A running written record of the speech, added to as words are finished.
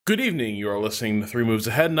Good evening. You are listening to Three Moves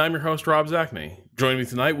Ahead, and I'm your host, Rob Zachney. Joining me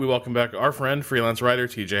tonight, we welcome back our friend, freelance writer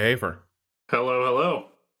TJ Hafer. Hello, hello.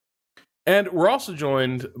 And we're also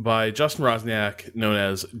joined by Justin Roczniak, known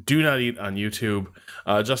as Do Not Eat on YouTube.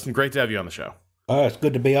 Justin, great to have you on the show. It's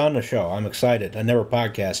good to be on the show. I'm excited. I never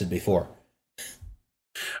podcasted before.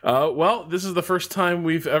 Well, this is the first time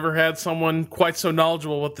we've ever had someone quite so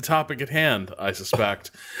knowledgeable with the topic at hand, I suspect.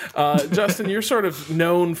 Justin, you're sort of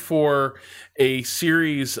known for a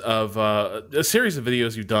series of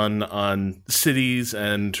videos you've done on cities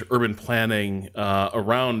and urban planning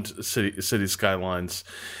around city skylines.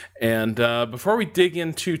 And before we dig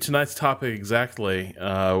into tonight's topic exactly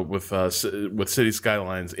with city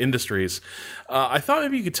skylines industries, I thought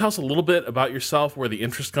maybe you could tell us a little bit about yourself, where the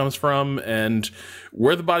interest comes from, and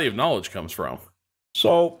where the body of knowledge comes from.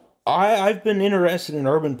 So I've been interested in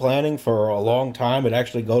urban planning for a long time. It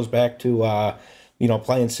actually goes back to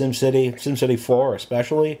playing SimCity 4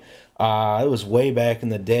 especially. It was way back in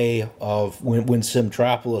the day of when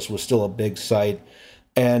Simtropolis was still a big site.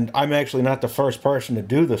 And I'm actually not the first person to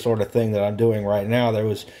do the sort of thing that I'm doing right now. There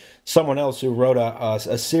was someone else who wrote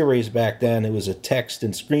a series back then. It was a text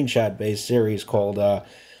and screenshot-based series called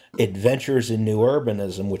Adventures in New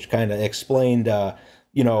Urbanism, which kind of explained,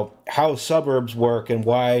 how suburbs work and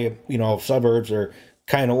why, suburbs are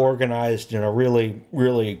kind of organized in a really,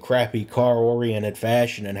 really crappy car-oriented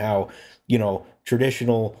fashion, and how,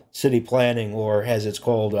 traditional city planning, or as it's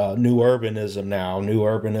called, new urbanism now. New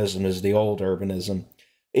urbanism is the old urbanism.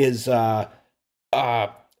 It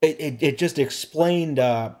just explained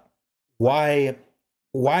why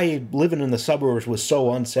living in the suburbs was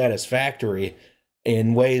so unsatisfactory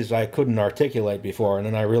in ways I couldn't articulate before. And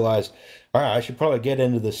then I realized, all right, I should probably get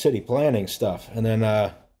into the city planning stuff. And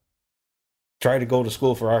then tried to go to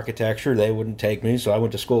school for architecture. They wouldn't take me, so I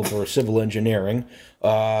went to school for civil engineering,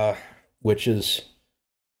 and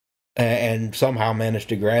somehow managed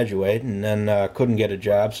to graduate, and then couldn't get a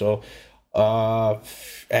job. So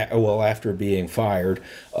after being fired.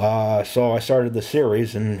 So I started the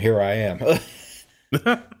series, and here I am.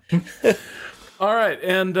 All right.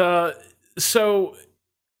 And so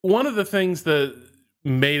one of the things that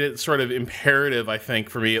made it sort of imperative, I think,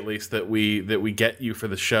 for me at least, that we get you for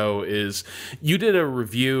the show is you did a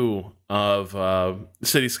review of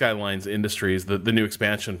City Skylines Industries, the new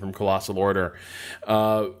expansion from Colossal Order,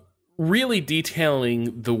 really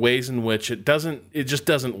detailing the ways in which it just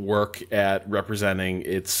doesn't work at representing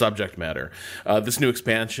its subject matter. This new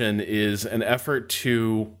expansion is an effort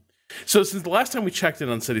to... So since the last time we checked in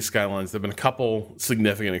on City Skylines, there have been a couple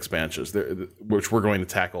significant expansions, which we're going to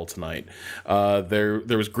tackle tonight. There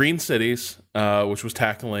was Green Cities, which was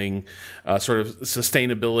tackling sort of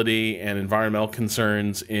sustainability and environmental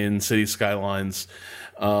concerns in City Skylines.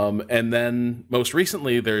 And then most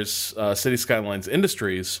recently, there's City Skylines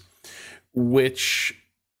Industries, which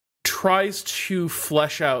tries to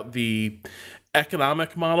flesh out the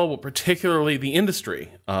economic model, but particularly the industry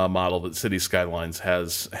model that City Skylines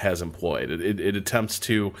has employed. It attempts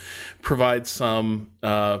to provide some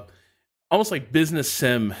almost like business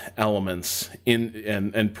sim elements in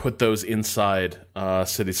and put those inside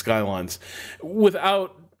City Skylines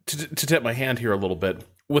without, to tip my hand here a little bit,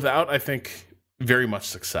 without, I think, very much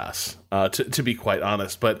success, to be quite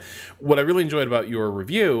honest. But what I really enjoyed about your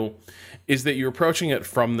review is that you're approaching it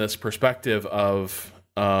from this perspective of,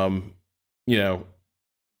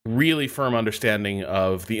 really firm understanding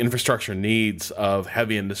of the infrastructure needs of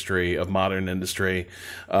heavy industry, of modern industry,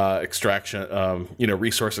 extraction,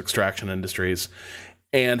 resource extraction industries,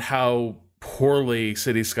 and how poorly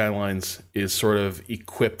City Skylines is sort of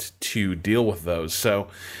equipped to deal with those. So,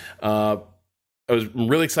 I was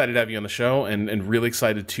really excited to have you on the show, and really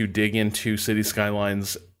excited to dig into City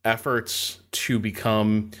Skylines' efforts to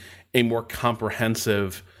become a more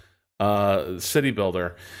comprehensive city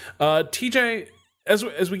builder. TJ, as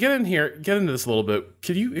we get into this a little bit,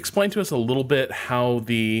 could you explain to us a little bit how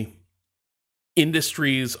the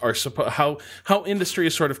industries are how industry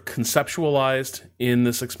is sort of conceptualized in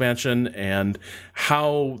this expansion, and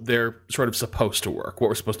how they're sort of supposed to work, what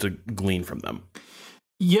we're supposed to glean from them?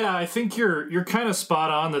 Yeah, I think you're kind of spot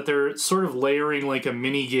on that they're sort of layering like a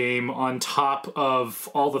mini game on top of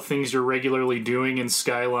all the things you're regularly doing in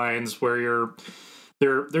Skylines, where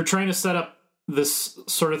they're trying to set up this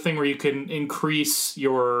sort of thing where you can increase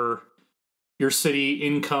your city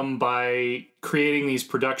income by creating these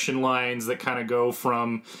production lines that kind of go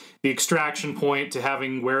from the extraction point to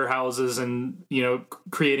having warehouses, and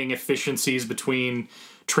creating efficiencies between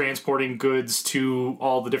transporting goods to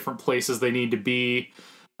all the different places they need to be.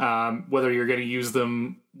 Whether you're going to use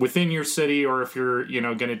them within your city, or if you're,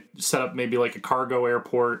 going to set up maybe like a cargo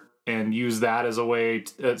airport and use that as a way,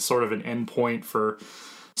 sort of an endpoint for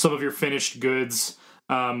some of your finished goods.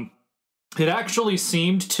 It actually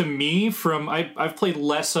seemed to me I've played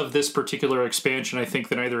less of this particular expansion, I think,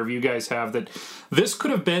 than either of you guys have, that this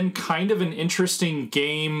could have been kind of an interesting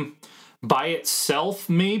game by itself,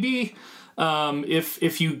 maybe.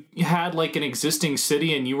 If you had like an existing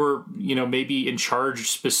city and you were, maybe in charge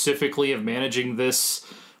specifically of managing this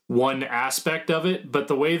one aspect of it, but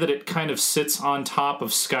the way that it kind of sits on top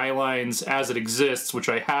of Skylines as it exists, which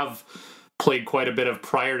I have played quite a bit of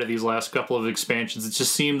prior to these last couple of expansions, it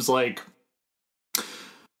just seems like,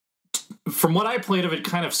 from what I played of it,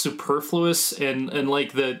 kind of superfluous, and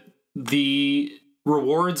like the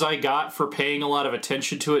rewards I got for paying a lot of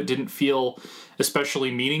attention to it didn't feel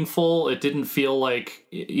especially meaningful. It didn't feel like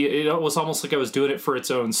it was almost like I was doing it for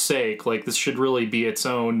its own sake. Like, this should really be its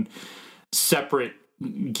own separate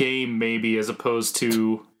game, maybe, as opposed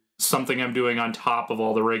to something I'm doing on top of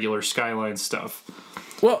all the regular Skyline stuff.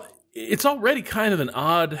 Well, it's already kind of an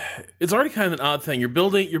odd thing. You're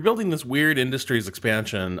building this weird industries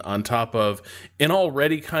expansion on top of an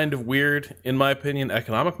already kind of weird, in my opinion,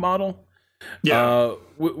 economic model. Yeah.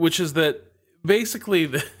 Which is that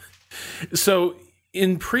basically so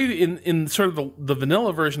in sort of the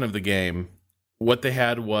vanilla version of the game, what they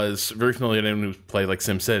had was very familiar to anyone who played like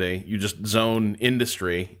SimCity. You just zone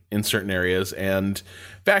industry in certain areas and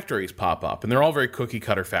factories pop up, and they're all very cookie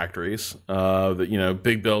cutter factories. That,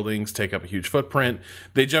 big buildings take up a huge footprint.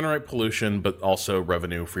 They generate pollution, but also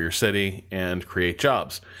revenue for your city and create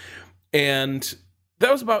jobs. And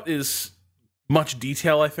that was about as much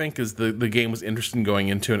detail, I think, as the game was interested in going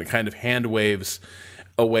into, and it kind of hand waves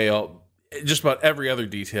away just about every other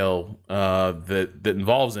detail that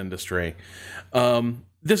involves industry.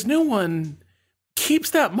 This new one keeps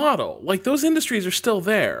that model. Like, those industries are still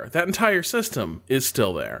there. That entire system is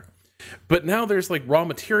still there. But now there's like raw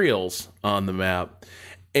materials on the map.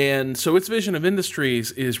 And so its vision of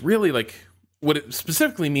industries is really like, what it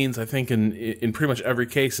specifically means, I think, in pretty much every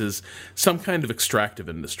case, is some kind of extractive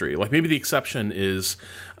industry. Like, maybe the exception is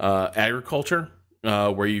agriculture,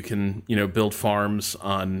 where you can, build farms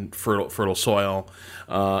on fertile soil,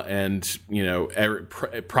 and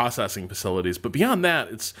processing facilities. But beyond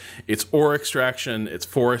that, it's ore extraction, it's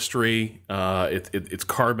forestry, it's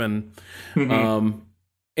carbon,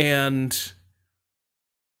 and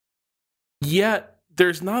yet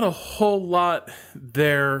there's not a whole lot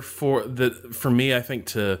there for me, I think,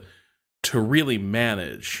 to really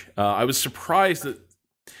manage. I was surprised that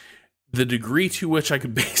the degree to which I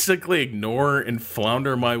could basically ignore and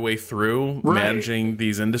flounder my way through managing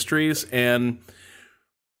these industries. And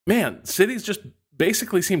man, cities just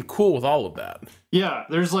basically seem cool with all of that. Yeah,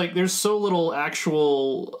 there's so little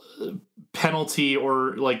actual penalty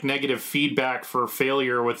or like negative feedback for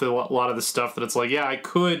failure with a lot of the stuff that it's like, yeah, I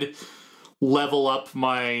could level up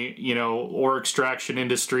my, ore extraction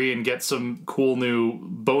industry and get some cool new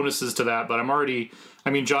bonuses to that, but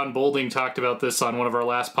John Bolding talked about this on one of our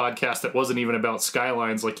last podcasts that wasn't even about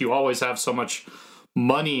Skylines. Like, you always have so much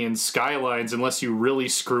money in Skylines unless you really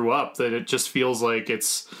screw up that it just feels like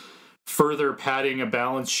it's further padding a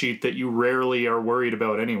balance sheet that you rarely are worried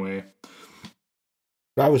about anyway.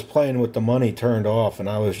 I was playing with the money turned off, and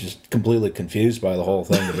I was just completely confused by the whole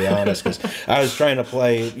thing, to be honest, because I was trying to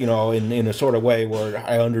play, in a sort of way where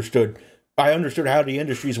I understood how the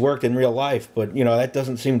industries worked in real life, but, that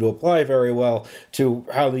doesn't seem to apply very well to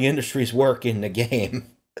how the industries work in the game.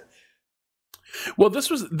 Well,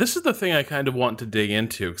 this is the thing I kind of want to dig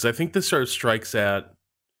into, because I think this sort of strikes at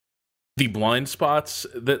the blind spots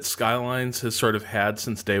that Skylines has sort of had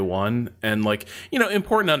since day one. And,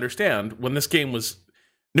 important to understand, when this game was...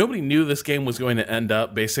 Nobody knew this game was going to end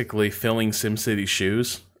up basically filling SimCity's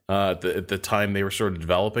shoes at the time they were sort of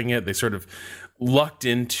developing it. They sort of lucked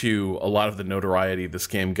into a lot of the notoriety this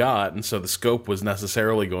game got, and so the scope was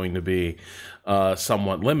necessarily going to be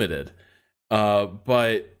somewhat limited.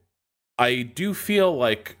 But I do feel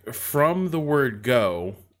like from the word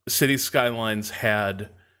go, City Skylines had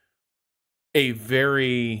a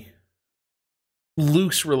very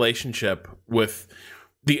loose relationship with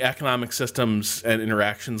the economic systems and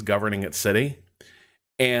interactions governing its city.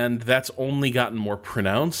 And that's only gotten more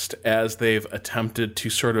pronounced as they've attempted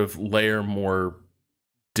to sort of layer more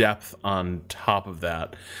depth on top of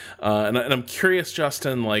that. And I'm curious,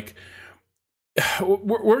 Justin, like,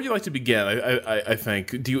 where would you like to begin? I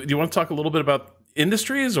think. Do you want to talk a little bit about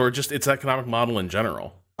industries or just its economic model in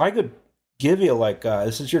general? I could give you,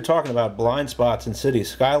 since you're talking about blind spots in City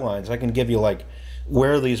Skylines, I can give you,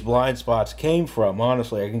 where these blind spots came from.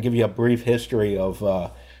 Honestly, I can give you a brief history of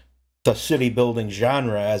the city building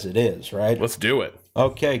genre as it is, right? Let's do it.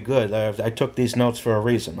 Okay, good. I took these notes for a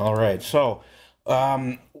reason. All right. So,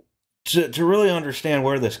 to really understand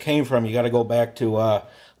where this came from, you got to go back to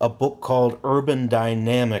a book called Urban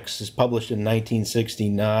Dynamics. It's published in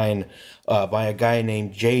 1969 by a guy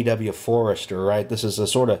named J.W. Forrester, right? This is a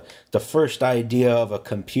sort of the first idea of a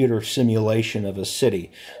computer simulation of a city.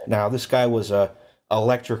 Now, this guy was a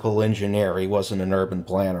electrical engineer. He wasn't an urban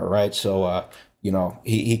planner, right? So,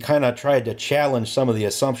 he kind of tried to challenge some of the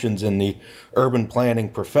assumptions in the urban planning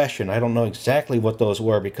profession. I don't know exactly what those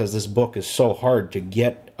were because this book is so hard to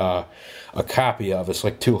get a copy of. It's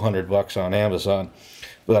like $200 on Amazon.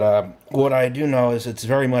 But what I do know is it's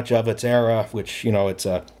very much of its era, which, it's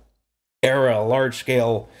a era,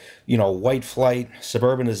 large-scale, white flight,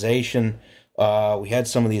 suburbanization. We had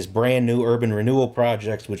some of these brand new urban renewal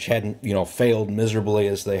projects which hadn't, failed miserably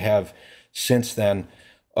as they have since then.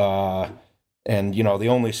 And, the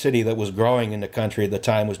only city that was growing in the country at the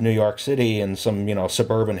time was New York City and some,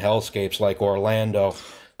 suburban hellscapes like Orlando.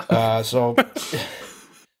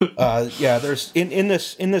 There's in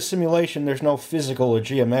this simulation, there's no physical or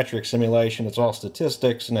geometric simulation. It's all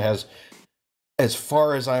statistics, and it has, as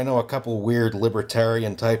far as I know, a couple weird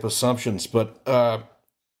libertarian type assumptions. But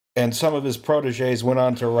and some of his proteges went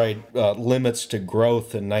on to write Limits to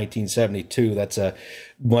Growth in 1972. That's a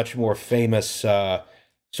much more famous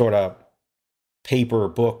sort of paper,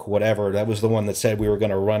 book, whatever. That was the one that said we were going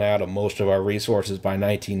to run out of most of our resources by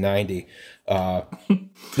 1990.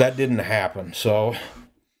 That didn't happen. So,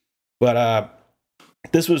 but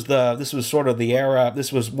this was sort of the era.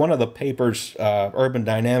 This was one of the papers, Urban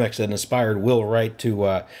Dynamics, that inspired Will Wright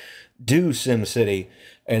to do SimCity,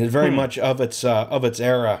 and it's very much of its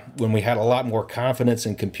era when we had a lot more confidence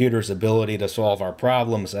in computers' ability to solve our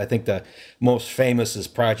problems. I think the most famous is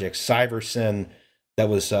Project CyberSyn. That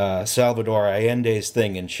was Salvador Allende's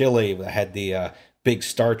thing in Chile. That had the big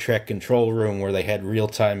Star Trek control room where they had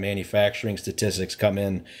real-time manufacturing statistics come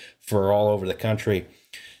in for all over the country.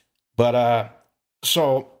 But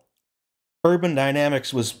so Urban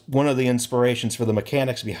Dynamics was one of the inspirations for the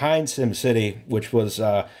mechanics behind SimCity, which was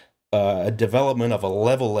a development of a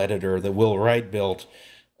level editor that Will Wright built.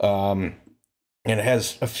 And it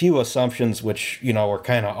has a few assumptions which, were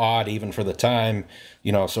kind of odd even for the time.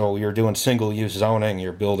 So you're doing single-use zoning,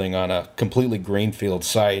 you're building on a completely greenfield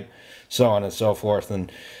site, so on and so forth.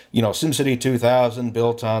 And, SimCity 2000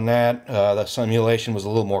 built on that. The simulation was a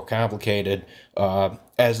little more complicated.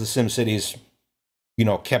 As the SimCities,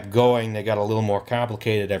 kept going, they got a little more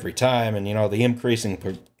complicated every time. And, the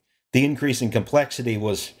increasing complexity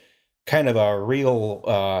was kind of a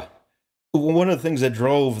real... one of the things that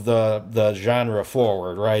drove the genre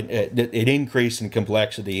forward, right? It increased in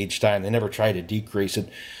complexity each time. They never tried to decrease it.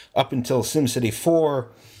 Up until SimCity 4,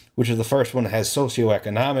 which is the first one that has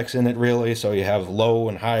socioeconomics in it, really. So you have low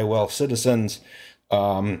and high wealth citizens.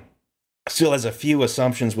 Still has a few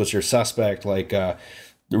assumptions which are suspect, like the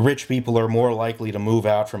rich people are more likely to move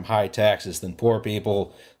out from high taxes than poor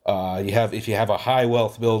people. If you have a high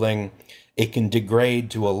wealth building, it can degrade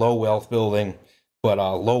to a low wealth building. But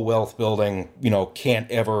a low wealth building,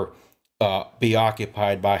 can't ever be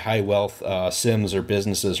occupied by high wealth Sims or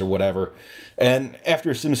businesses or whatever. And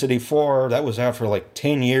after SimCity 4, that was out for like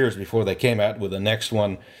 10 years before they came out with the next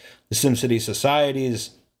one. The SimCity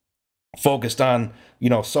societies focused on,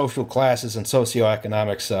 social classes and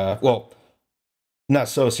socioeconomics. Not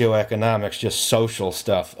socioeconomics, just social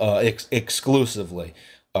stuff exclusively,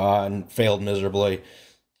 and failed miserably.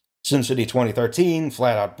 SimCity 2013,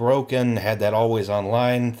 flat out broken, had that always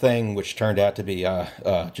online thing, which turned out to be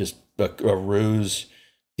just a ruse.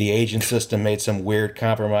 The agent system made some weird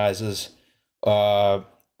compromises. And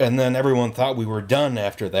then everyone thought we were done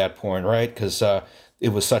after that point, right? Because it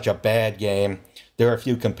was such a bad game. There were a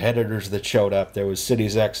few competitors that showed up. There was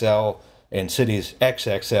Cities XL and Cities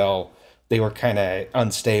XXL. They were kind of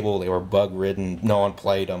unstable. They were bug-ridden. No one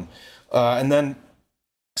played them. And then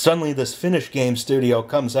suddenly this Finnish game studio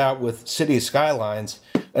comes out with Cities Skylines,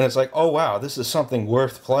 and it's like, oh wow, this is something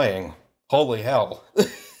worth playing. Holy hell.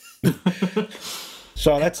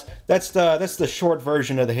 So that's the short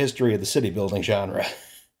version of the history of the city building genre.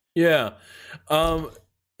 Yeah.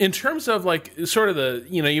 In terms of like sort of the,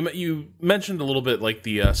 you mentioned a little bit like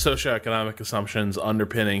the socioeconomic assumptions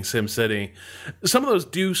underpinning SimCity. Some of those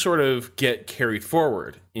do sort of get carried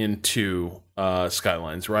forward into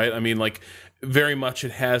Skylines, right? I mean, like, very much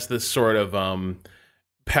it has this sort of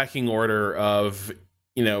pecking order of,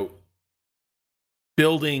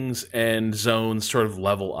 buildings and zones sort of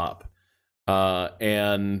level up.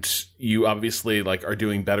 And you obviously like are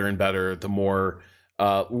doing better and better the more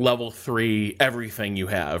level 3 everything you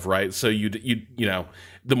have, right? So you know,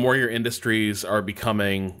 the more your industries are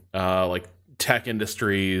becoming like tech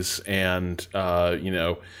industries and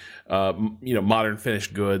modern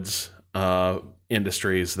finished goods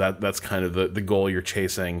industries, that's kind of the goal you're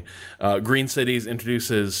chasing. Green Cities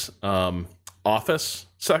introduces office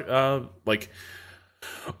zoning,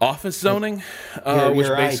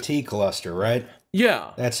 your IT cluster, right?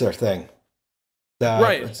 Yeah, that's their thing,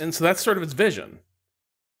 right? And so that's sort of its vision,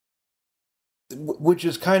 which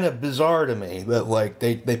is kind of bizarre to me that like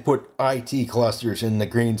they put IT clusters in the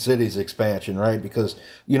Green Cities expansion, right? Because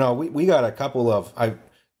we got a couple of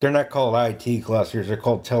they're not called IT clusters, they're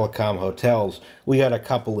called telecom hotels. We got a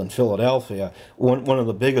couple in Philadelphia. One of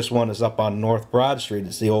the biggest one is up on North Broad Street.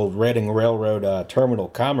 It's the old Reading Railroad Terminal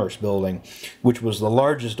Commerce Building, which was the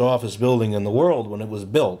largest office building in the world when it was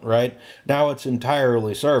built, right? Now it's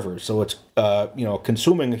entirely servers, so it's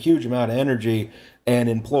consuming a huge amount of energy and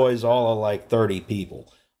employs all of like 30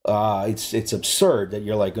 people. It's absurd that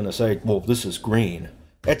you're like going to say, well, this is green.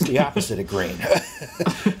 That's the opposite of green.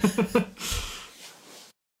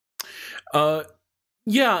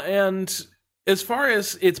 Yeah, and as far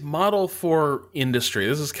as its model for industry,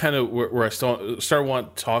 this is kind of where I start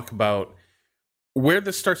want to talk about where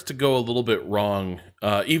this starts to go a little bit wrong.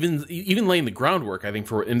 Even laying the groundwork, I think,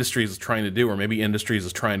 for what industries is trying to do, or maybe industries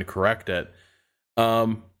is trying to correct it.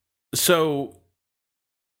 So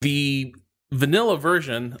the vanilla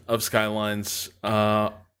version of Skylines,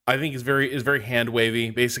 I think is very hand wavy.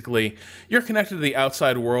 Basically, you're connected to the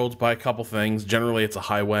outside world by a couple things. Generally, it's a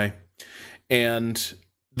highway. And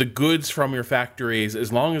the goods from your factories,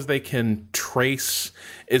 as long as they can trace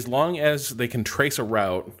a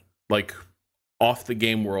route, like off the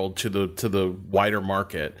game world to the wider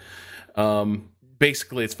market,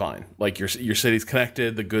 basically it's fine. Like your city's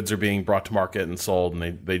connected, the goods are being brought to market and sold,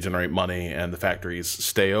 and they generate money, and the factories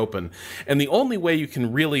stay open. And the only way you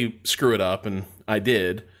can really screw it up, and I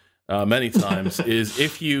did many times, is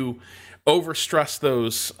if you overstress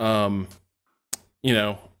those,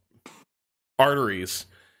 arteries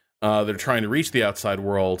that are trying to reach the outside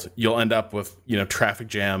world. You'll end up with traffic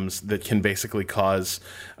jams that can basically cause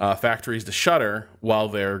factories to shutter while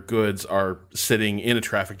their goods are sitting in a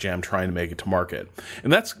traffic jam trying to make it to market.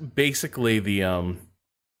 And that's basically the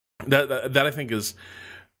that I think is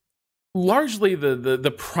largely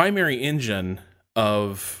the primary engine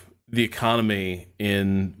of the economy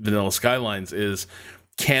in vanilla Skylines is,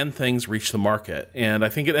 can things reach the market? And I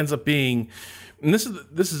think it ends up being, and this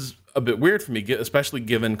is a bit weird for me, especially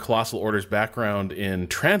given Colossal Order's background in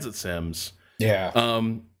transit sims. Yeah.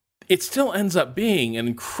 It still ends up being an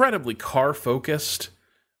incredibly car-focused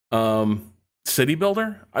city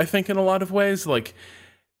builder, I think, in a lot of ways. Like,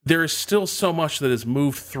 there is still so much that is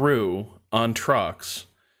moved through on trucks,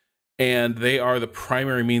 and they are the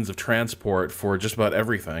primary means of transport for just about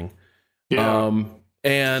everything. Yeah.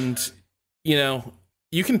 And,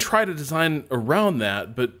 you can try to design around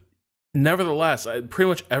that, but nevertheless, pretty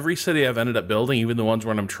much every city I've ended up building, even the ones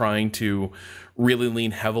where I'm trying to really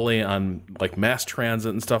lean heavily on like mass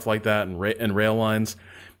transit and stuff like that, and rail lines,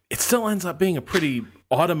 it still ends up being a pretty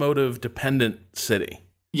automotive dependent city.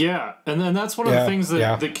 Yeah, and then that's one of the things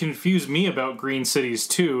that confuse me about Green Cities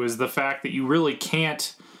too, is the fact that you really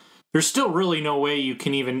can't. There's still really no way you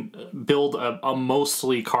can even build a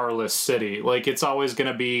mostly carless city. Like, it's always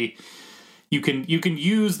going to be. You can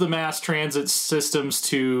use the mass transit systems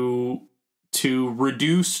to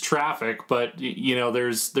reduce traffic, but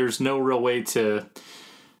there's no real way to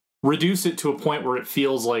reduce it to a point where it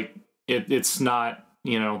feels like it's not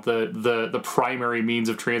the primary means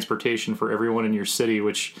of transportation for everyone in your city.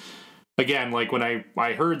 Which, again, like when I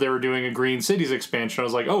heard they were doing a Green Cities expansion, I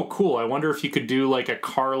was like, oh cool, I wonder if you could do like a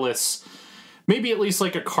carless. Maybe at least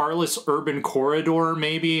like a carless urban corridor,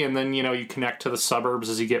 maybe, and then you connect to the suburbs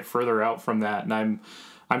as you get further out from that. And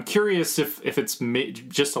I'm curious if it's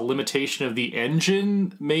just a limitation of the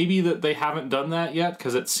engine, maybe, that they haven't done that yet,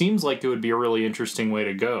 because it seems like it would be a really interesting way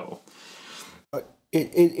to go.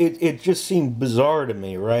 It just seemed bizarre to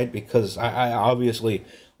me, right? Because I obviously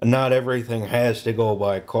not everything has to go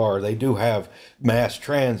by car. They do have mass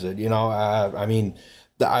transit, I mean.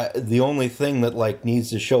 The only thing that like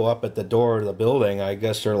needs to show up at the door of the building, I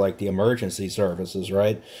guess, are like the emergency services,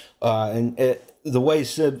 right? The way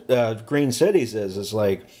Green Cities is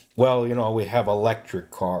like, well, we have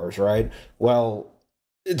electric cars, right? Well,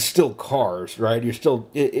 it's still cars, right?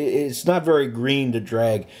 It's not very green to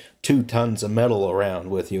drag 2 tons of metal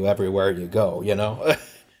around with you everywhere you go,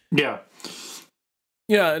 Yeah.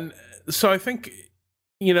 Yeah, and so I think,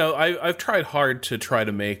 I've tried hard to try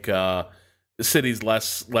to make city's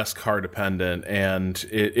less car dependent, and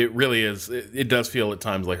it really is. It does feel at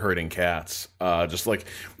times like herding cats. Just like,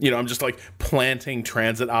 I'm just like planting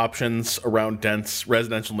transit options around dense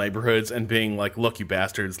residential neighborhoods and being like, look, you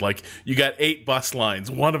bastards, like you got 8 bus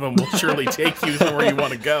lines. One of them will surely take you somewhere you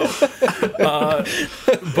want to go.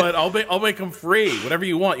 But I'll make them free. Whatever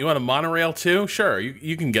you want. You want a monorail too? Sure,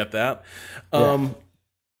 you can get that.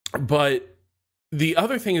 But the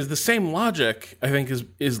other thing is the same logic, I think,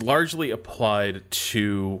 is largely applied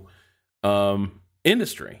to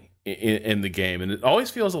industry in the game. And it always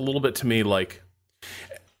feels a little bit to me like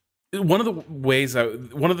one of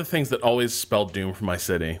the things that always spelled doom for my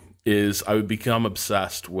city is I would become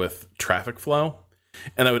obsessed with traffic flow,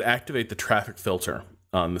 and I would activate the traffic filter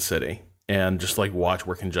on the city and just like watch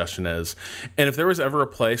where congestion is. And if there was ever a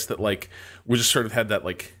place that like we just sort of had that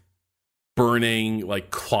like burning,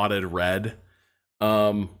 like clotted red,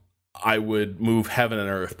 I would move heaven and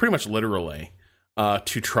earth, pretty much literally,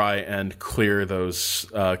 to try and clear those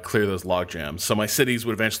log jams. So my cities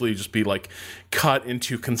would eventually just be like cut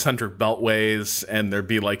into concentric beltways, and there'd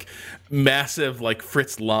be like massive, like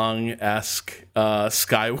Fritz Lang-esque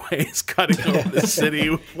skyways cutting over the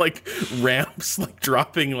city with like ramps, like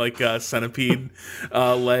dropping like centipede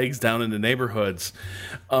legs down into neighborhoods.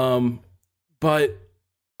 But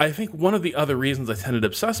I think one of the other reasons I tended to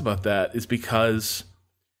obsess about that is because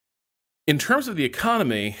in terms of the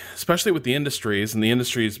economy, especially with the industries, and the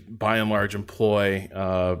industries by and large employ,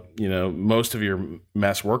 most of your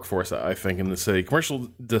mass workforce, I think, in the city. Commercial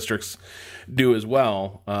districts do as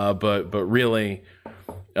well, but really,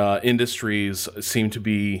 industries seem to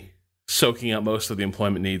be soaking up most of the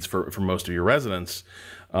employment needs for most of your residents.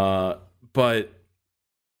 But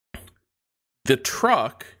the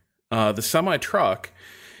truck, the semi-truck,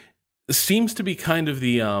 seems to be kind of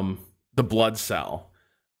the blood cell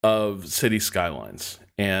of city skylines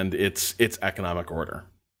and its economic order.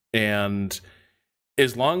 And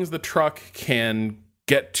as long as the truck can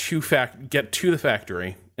get to the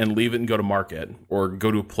factory and leave it and go to market, or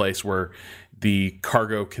go to a place where the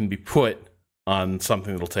cargo can be put on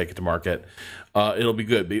something that'll take it to market, it'll be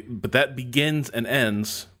good. But that begins and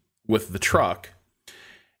ends with the truck.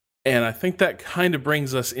 And I think that kind of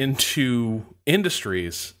brings us into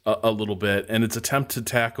industries a little bit, and its attempt to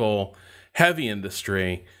tackle heavy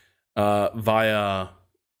industry via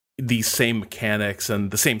these same mechanics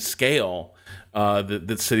and the same scale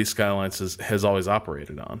that City Skylines has always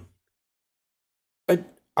operated on.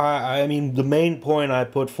 I mean, the main point I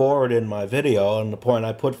put forward in my video, and the point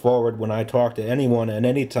I put forward when I talk to anyone at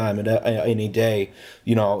any time, at any day,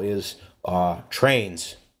 is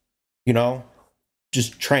trains.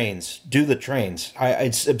 Just trains. Do the trains.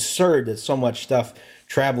 It's absurd that so much stuff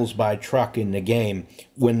travels by truck in the game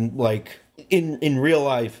when, like, in real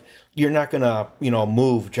life, you're not going to,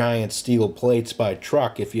 move giant steel plates by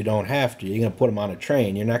truck if you don't have to. You're going to put them on a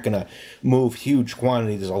train. You're not going to move huge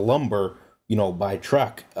quantities of lumber, by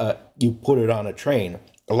truck. You put it on a train.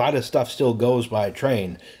 A lot of stuff still goes by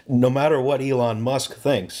train. No matter what Elon Musk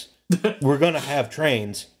thinks, we're going to have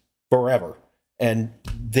trains forever. And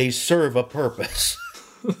they serve a purpose.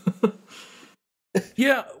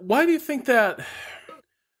 Yeah, why do you think that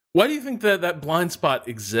blind spot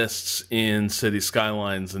exists in City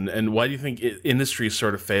Skylines, and why do you think industry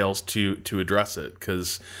sort of fails to address it?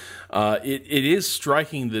 Because it is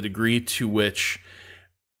striking the degree to which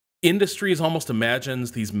industries almost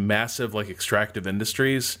imagines these massive, like, extractive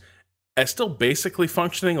industries as still basically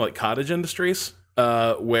functioning like cottage industries,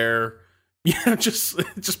 where just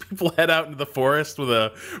people head out into the forest with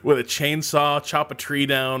a chainsaw, chop a tree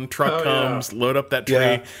down, truck comes, load up that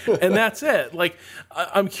tree, and that's it. Like,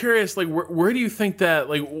 I'm curious, like, where do you think that,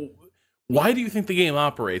 like, why do you think the game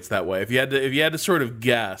operates that way? If you had to sort of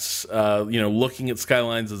guess, looking at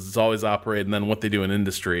Skylines as it's always operated, and then what they do in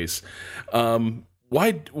industries,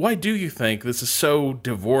 why do you think this is so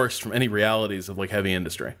divorced from any realities of, like, heavy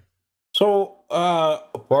industry? So,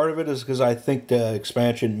 part of it is because I think the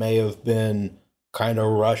expansion may have been kind of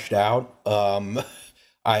rushed out.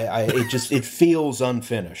 It feels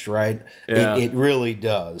unfinished, right? Yeah. It really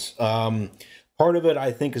does. Part of it,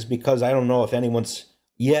 I think, is because I don't know if anyone's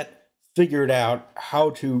yet figured out how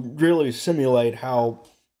to really simulate how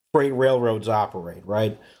freight railroads operate,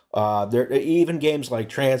 right? There even games like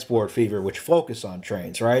Transport Fever, which focus on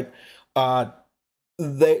trains, right?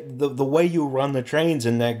 the way you run the trains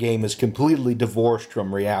in that game is completely divorced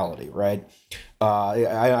from reality, right?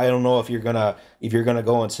 I don't know if you're gonna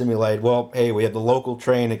go and simulate. Well, hey, we have the local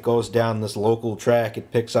train. It goes down this local track.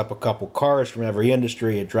 It picks up a couple cars from every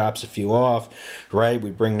industry. It drops a few off, right? We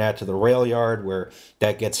bring that to the rail yard where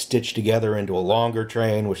that gets stitched together into a longer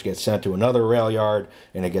train, which gets sent to another rail yard,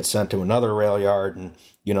 and it gets sent to another rail yard, and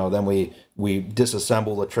then we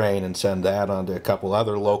disassemble the train and send that onto a couple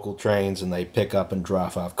other local trains, and they pick up and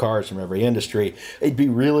drop off cars from every industry. It'd be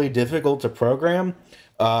really difficult to program.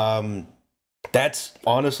 That's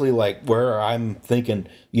honestly like where I'm thinking,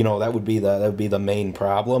 that would be the main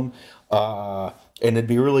problem. And it'd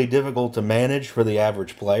be really difficult to manage for the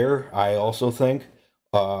average player, I also think,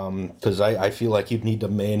 because I feel like you'd need to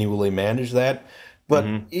manually manage that. But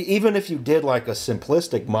even if you did like a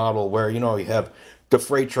simplistic model where, you have the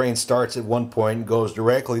freight train starts at one point and goes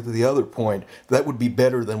directly to the other point, that would be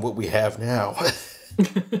better than what we have now.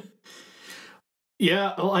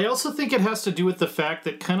 Yeah, well, I also think it has to do with the fact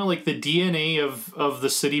that kind of like the DNA of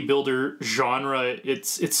the city builder genre, it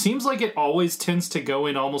seems like it always tends to go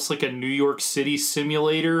in almost like a New York City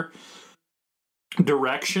simulator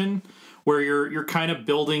direction, where you're kind of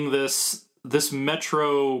building this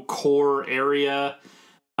metro core area.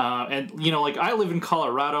 And like I live in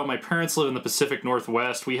Colorado, my parents live in the Pacific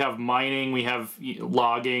Northwest. We have mining, we have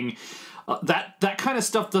logging. That kind of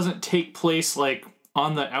stuff doesn't take place like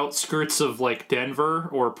on the outskirts of like Denver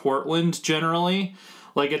or Portland generally.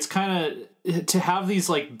 Like it's kind of to have these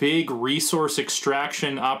like big resource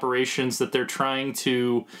extraction operations that they're trying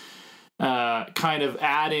to kind of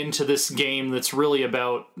add into this game that's really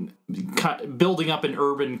about building up an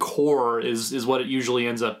urban core is what it usually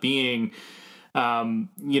ends up being.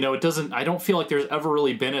 It doesn't, I don't feel like there's ever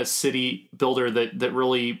really been a city builder that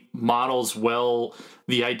really models well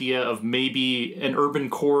the idea of maybe an urban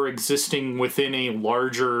core existing within a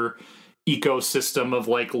larger ecosystem of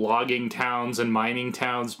like logging towns and mining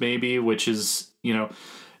towns, maybe, which is,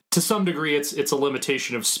 to some degree it's a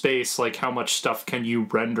limitation of space, like how much stuff can you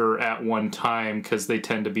render at one time, because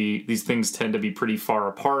these things tend to be pretty far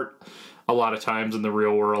apart a lot of times in the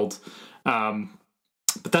real world.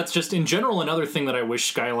 But that's just in general another thing that I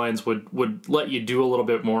wish Skylines would let you do a little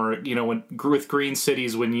bit more. With green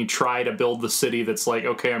cities, when you try to build the city that's like,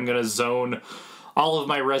 okay, I'm going to zone all of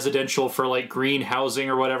my residential for like green housing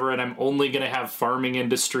or whatever, and I'm only going to have farming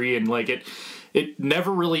industry, and like it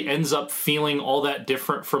never really ends up feeling all that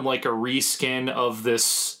different from like a reskin of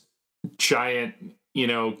this giant,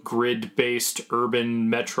 grid-based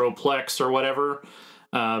urban metroplex or whatever.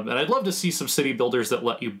 And I'd love to see some city builders that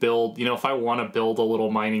let you build, if I want to build a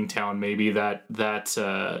little mining town, maybe that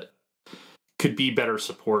could be better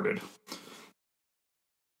supported.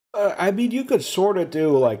 You could sort of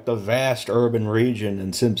do like the vast urban region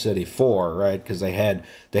in SimCity 4, right? Because they had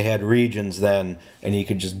regions then, and you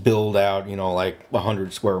could just build out, like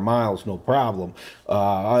 100 square miles, no problem.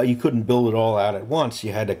 You couldn't build it all out at once.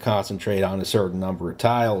 You had to concentrate on a certain number of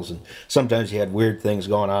tiles, and sometimes you had weird things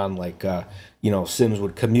going on, like Sims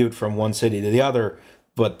would commute from one city to the other,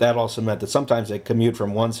 but that also meant that sometimes they commute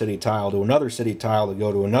from one city tile to another city tile to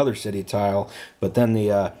go to another city tile, but then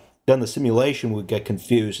the simulation would get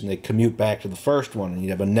confused and they commute back to the first one, and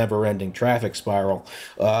you'd have a never-ending traffic spiral.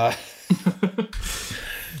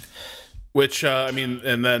 Which,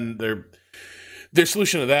 and then their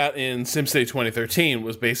solution to that in SimCity 2013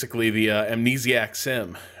 was basically the amnesiac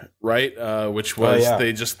sim, right? Which was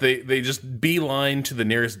they just beeline to the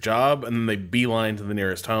nearest job, and then they beeline to the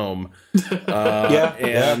nearest home.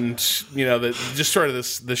 And just sort of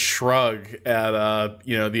this shrug at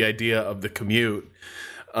the idea of the commute.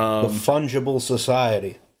 The fungible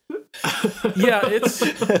society. Yeah, it's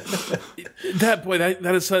that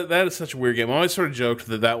is such a weird game. I always sort of joked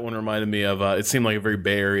that one reminded me of it seemed like a very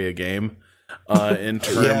Bay Area game in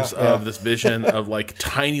terms of this vision of like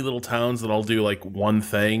tiny little towns that all do like one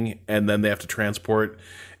thing, and then they have to transport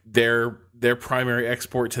their primary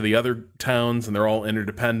export to the other towns, and they're all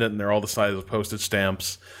interdependent, and they're all the size of postage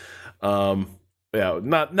stamps.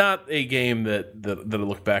 Not a game that I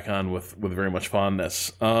look back on with very much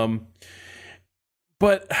fondness.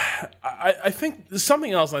 But I think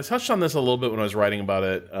something else, and I touched on this a little bit when I was writing about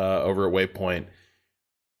it over at Waypoint,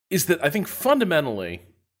 is that I think fundamentally,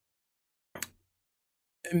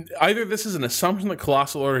 either this is an assumption that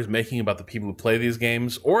Colossal Order is making about the people who play these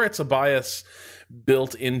games, or it's a bias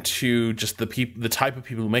built into just the type of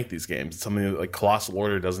people who make these games. It's something that like Colossal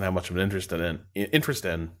Order doesn't have much of an interest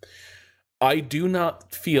in. I do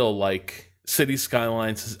not feel like City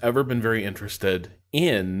Skylines has ever been very interested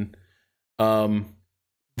in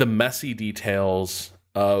the messy details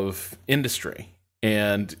of industry.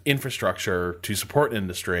 and infrastructure to support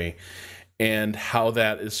industry, and how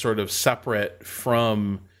that is sort of separate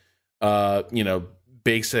from,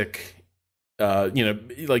 basic,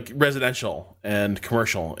 like residential and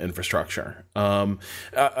commercial infrastructure. I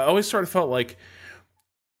always sort of felt like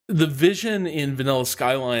the vision in Vanilla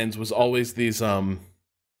Skylines was always these, what's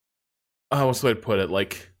the way to put it?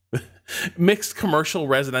 Like mixed commercial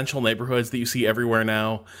residential neighborhoods that you see everywhere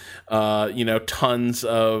now. Tons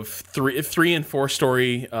of 3 and 4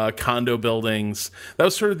 story condo buildings. That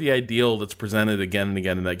was sort of the ideal that's presented again and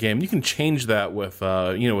again in that game. You can change that with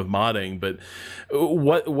with modding, but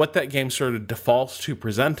what that game sort of defaults to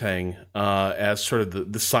presenting as sort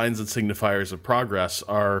of the signs and signifiers of progress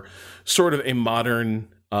are sort of a modern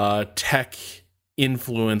tech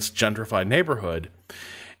influenced gentrified neighborhood.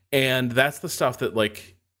 And that's the stuff that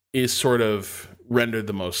like is sort of rendered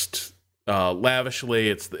the most lavishly.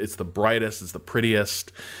 It's the brightest, it's the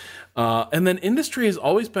prettiest. And then industry has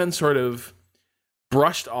always been sort of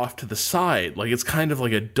brushed off to the side. Like it's kind of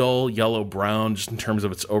like a dull yellow brown just in terms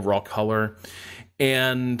of its overall color.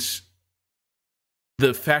 And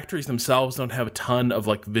the factories themselves don't have a ton of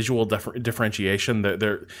like visual differentiation.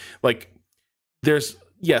 They're like, there's,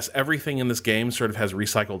 yes, everything in this game sort of has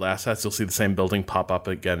recycled assets. You'll see the same building pop up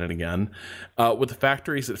again and again. With the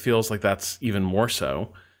factories, it feels like that's even more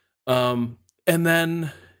so. And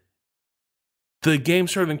then the game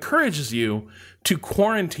sort of encourages you to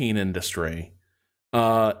quarantine industry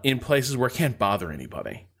in places where it can't bother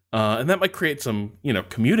anybody. And that might create some,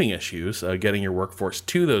 commuting issues, getting your workforce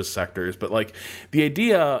to those sectors. But like the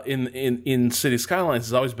idea in City Skylines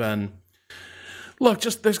has always been, look,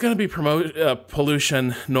 just there's going to be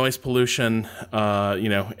pollution, noise pollution,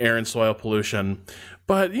 air and soil pollution,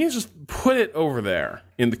 but you just put it over there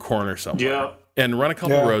in the corner somewhere and run a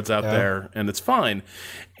couple roads out there, and it's fine.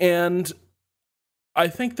 And I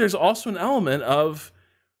think there's also an element of,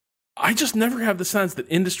 I just never have the sense that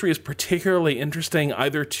industry is particularly interesting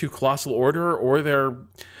either to Colossal Order or their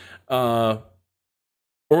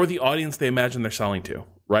or the audience they imagine they're selling to.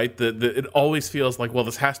 Right? It always feels like, well,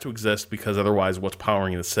 this has to exist because otherwise what's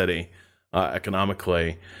powering the city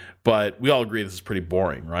economically? But we all agree this is pretty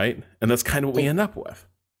boring, right? And that's kind of what we end up with.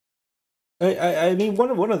 I mean, one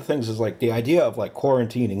of the things is like the idea of like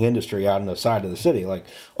quarantining industry out on the side of the city. Like,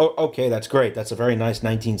 okay, that's great. That's a very nice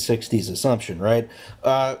 1960s assumption, right?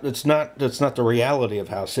 It's not the reality of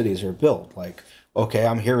how cities are built. Like, okay,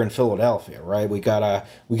 I'm here in Philadelphia, right? We got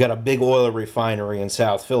a big oil refinery in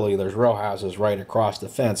South Philly. There's row houses right across the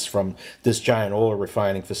fence from this giant oil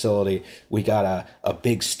refining facility. We got a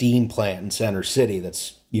big steam plant in Center City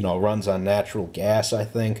that's runs on natural gas, I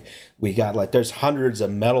think. We got like, there's hundreds of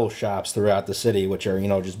metal shops throughout the city, which are,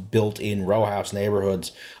 just built in row house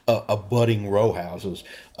neighborhoods, abutting row houses.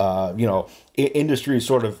 Industry is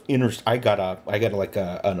sort of, I got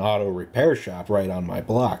an auto repair shop right on my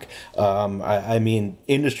block. I mean,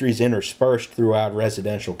 industry is interspersed throughout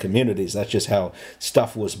residential communities. That's just how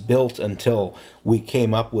stuff was built until we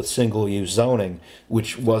came up with single use zoning,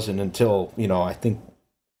 which wasn't until, I think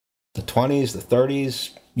the 20s, the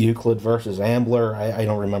 30s, Euclid versus Ambler. I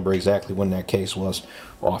don't remember exactly when that case was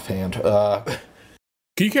offhand. Can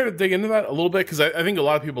you kind of dig into that a little bit? Because I think a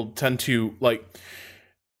lot of people tend to like,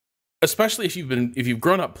 especially if you've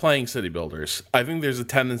grown up playing city builders. I think there's a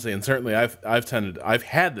tendency, and certainly I've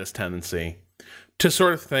had this tendency to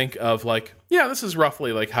sort of think of like, yeah, this is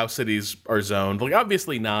roughly like how cities are zoned. Like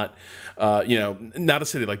obviously not, not a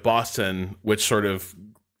city like Boston, which sort of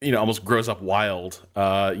almost grows up wild,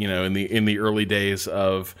 in the early days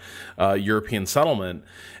of European settlement.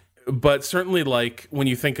 But certainly, like when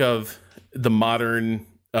you think of the modern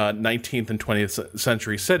 19th and 20th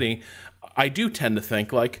century city, I do tend to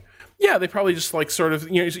think like, yeah, they probably just like sort of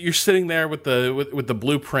you're sitting there with the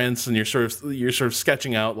blueprints and you're sort of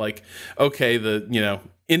sketching out like, okay, the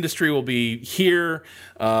industry will be here,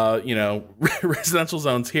 residential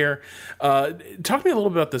zones here. Talk to me a little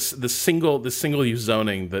bit about this single use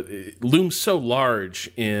zoning that looms so large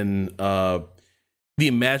in the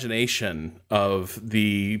imagination of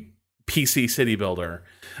the PC city builder,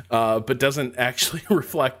 but doesn't actually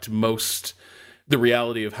reflect the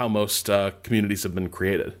reality of how most communities have been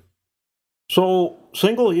created. So,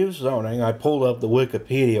 single use zoning, I pulled up the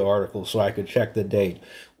Wikipedia article so I could check the date,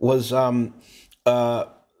 was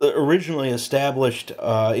originally established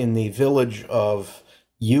in the village of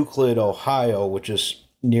Euclid, Ohio, which is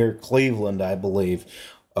near Cleveland, I believe.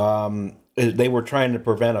 They were trying to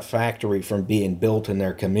prevent a factory from being built in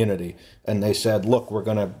their community. And they said, look, we're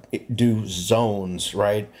going to do zones,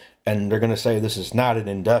 right? And they're going to say this is not an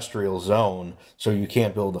industrial zone, so you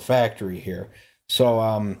can't build a factory here.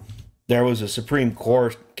 So there was a Supreme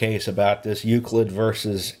Court case about this, Euclid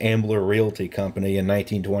versus Ambler Realty Company in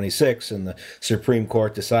 1926, and the Supreme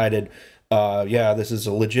Court decided, this is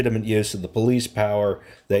a legitimate use of the police power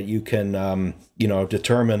that you can,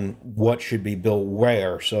 determine what should be built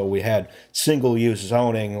where. So we had single-use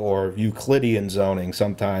zoning, or Euclidean zoning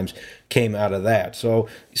sometimes came out of that. So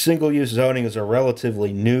single-use zoning is a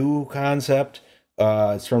relatively new concept.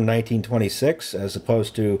 It's from 1926, as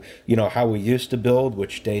opposed to, how we used to build,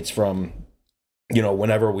 which dates from,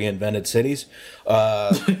 whenever we invented cities.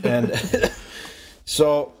 And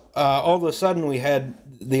so all of a sudden we had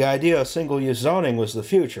the idea of single-use zoning was the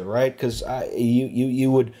future, right? Because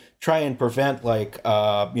you would try and prevent,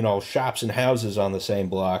 shops and houses on the same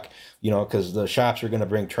block, because the shops are going to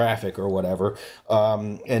bring traffic or whatever.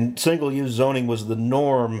 And single-use zoning was the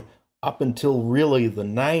norm up until really the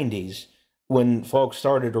 90s, when folks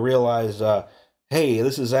started to realize, hey,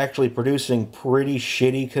 this is actually producing pretty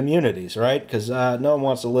shitty communities, right? Because no one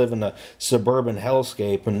wants to live in a suburban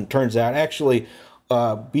hellscape. And it turns out actually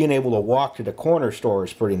being able to walk to the corner store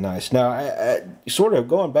is pretty nice. Now, I sort of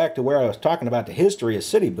going back to where I was talking about the history of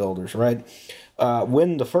city builders, right?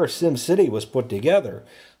 When the first Sim City was put together,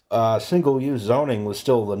 single-use zoning was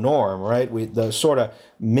still the norm, right? The sort of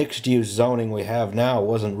mixed-use zoning we have now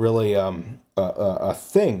wasn't really a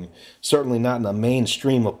thing, certainly not in the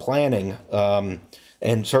mainstream of planning,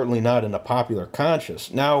 and certainly not in the popular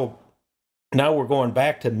conscious. Now we're going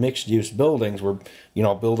back to mixed-use buildings. We're,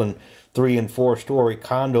 building 3- and 4-story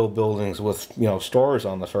condo buildings with, stores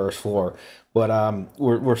on the first floor. But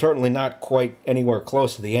we're certainly not quite anywhere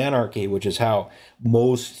close to the anarchy, which is how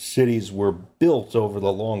most cities were built over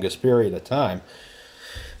the longest period of time.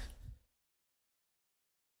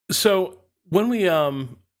 So when we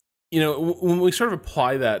when we sort of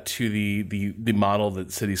apply that to the model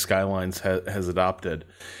that City Skylines has adopted,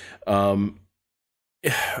 I've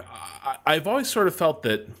always sort of felt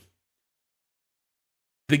that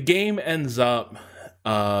the game ends up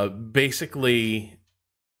basically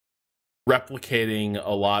replicating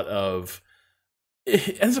a lot of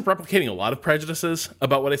prejudices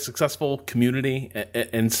about what a successful community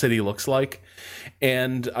and city looks like.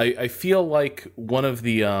 And I feel like one of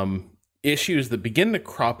the issues that begin to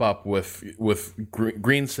crop up with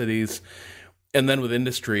green cities and then with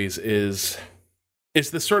industries is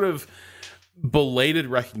this sort of belated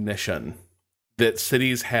recognition that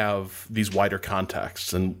cities have these wider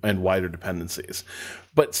contexts and wider dependencies.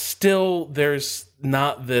 But still, there's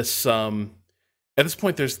not this... at this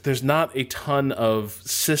point, there's not a ton of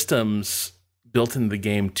systems built into the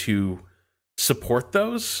game to support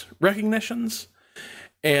those recognitions.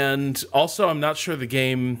 And also, I'm not sure the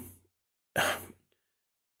game...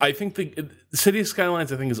 I think the City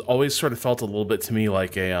Skylines, I think, has always sort of felt a little bit to me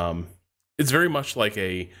like it's very much like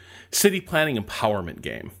a city planning empowerment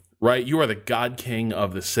game, right? You are the god king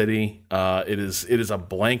of the city. It is a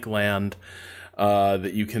blank land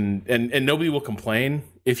that you can, and nobody will complain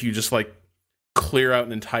if you just clear out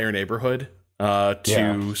an entire neighborhood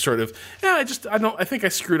sort of, I think I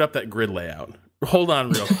screwed up that grid layout. Hold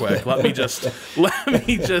on real quick. let me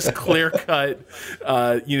just clear cut,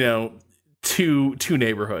 two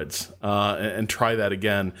neighborhoods and try that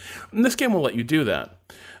again. And this game will let you do that.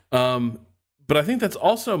 But I think that's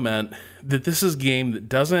also meant that this is a game that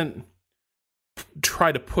doesn't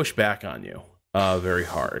try to push back on you very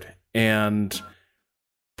hard. And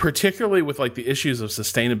particularly with the issues of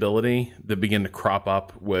sustainability that begin to crop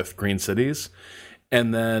up with green cities,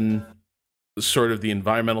 and then sort of the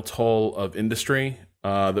environmental toll of industry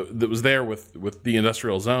that was there with the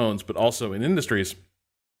industrial zones, but also in industries.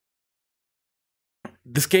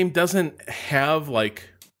 This game doesn't have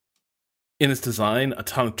in its design a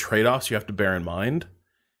ton of trade-offs you have to bear in mind.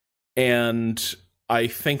 And I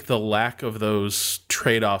think the lack of those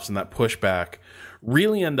trade-offs and that pushback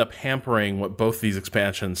really end up hampering what both these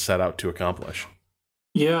expansions set out to accomplish.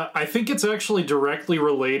 Yeah, I think it's actually directly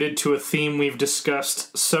related to a theme we've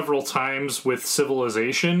discussed several times with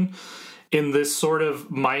Civilization, in this sort of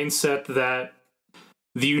mindset that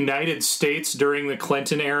the United States during the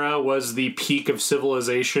Clinton era was the peak of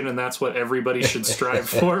civilization, and that's what everybody should strive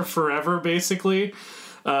for forever, basically.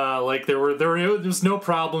 There was no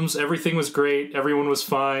problems, everything was great, everyone was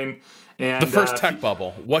fine. And the first tech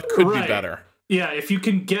bubble, what could be better? Yeah, if you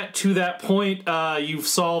can get to that point, you've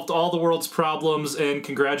solved all the world's problems, and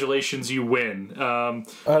congratulations, you win. I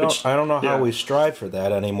don't know how we strive for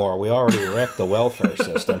that anymore. We already wrecked the welfare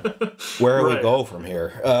system. Where do we go from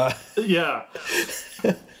here? Yeah,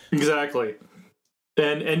 exactly.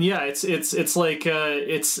 And yeah, it's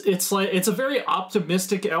a very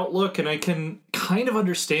optimistic outlook, and I can kind of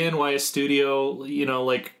understand why a studio,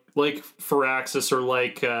 Firaxis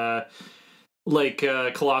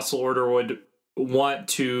or Colossal Order would want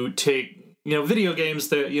to take, video games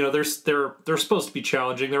that, they're supposed to be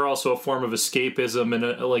challenging. They're also a form of escapism,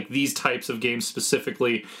 and like these types of games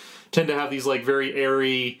specifically tend to have these like very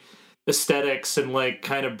airy aesthetics and like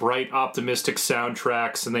kind of bright, optimistic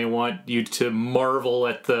soundtracks, and they want you to marvel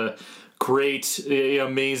at the great,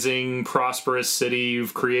 amazing, prosperous city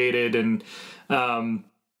you've created. And I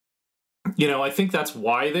think that's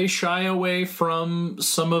why they shy away from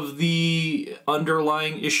some of the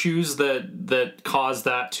underlying issues that cause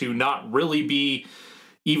that to not really be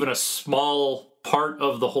even a small part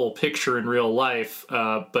of the whole picture in real life.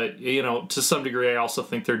 But, to some degree, I also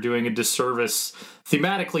think they're doing a disservice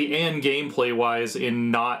thematically and gameplay-wise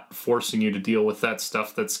in not forcing you to deal with that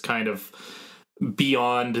stuff that's kind of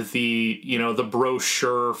beyond the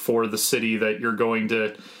brochure for the city that you're going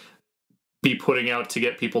to be putting out to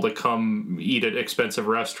get people to come eat at expensive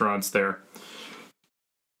restaurants there.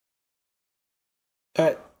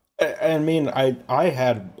 I mean, I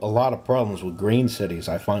had a lot of problems with Green Cities.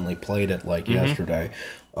 I finally played it yesterday.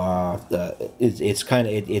 It's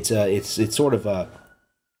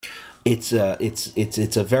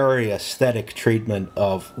a very aesthetic treatment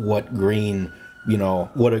of what green,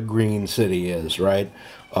 what a green city is, right?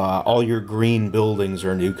 All your green buildings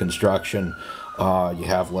are new construction. You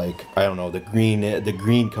have the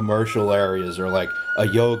green commercial areas are like a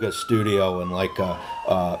yoga studio and like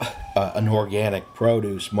an organic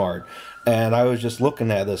produce mart. And I was just looking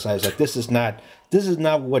at this. I was like, this is not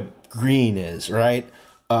what green is, right?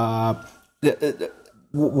 One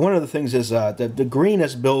of the things is the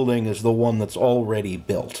greenest building is the one that's already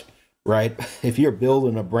built, right? If you're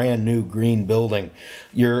building a brand new green building,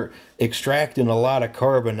 you're extracting a lot of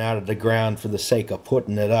carbon out of the ground for the sake of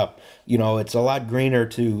putting it up. It's a lot greener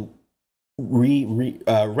to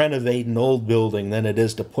renovate an old building than it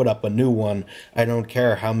is to put up a new one. I don't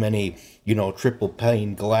care how many, triple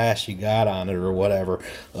pane glass you got on it or whatever.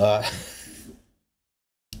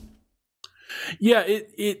 Yeah,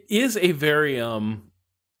 it is a very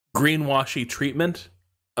greenwashy treatment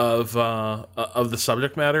of the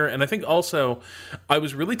subject matter, and I think also I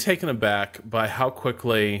was really taken aback by how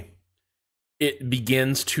quickly it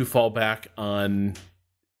begins to fall back on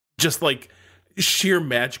just like sheer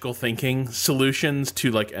magical thinking solutions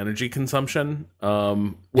to like energy consumption,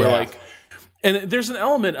 and there's an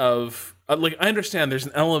element of I understand there's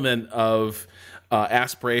an element of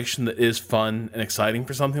aspiration that is fun and exciting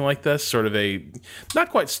for something like this, sort of a not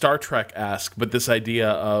quite Star Trek-esque, but this idea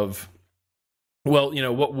of, well,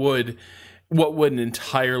 what would an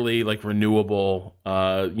entirely like renewable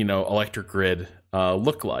electric grid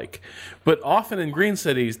look like? But often in green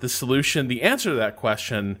cities, the answer to that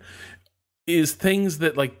question is things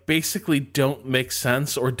that like basically don't make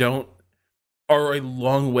sense or are a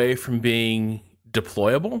long way from being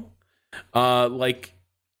deployable.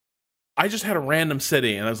 I just had a random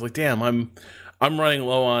city and I was like, damn, I'm running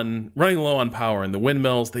low on power, and the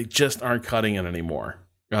windmills, they just aren't cutting it anymore.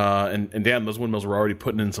 And damn, those windmills were already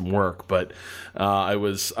putting in some work, but I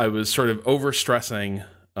was sort of overstressing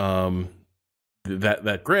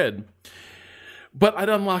that grid. But I'd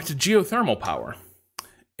unlocked geothermal power,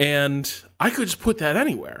 and I could just put that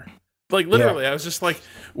anywhere. Like literally, I was just like,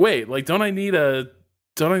 wait, like don't I need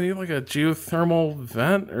like a geothermal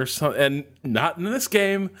vent or something? And not in this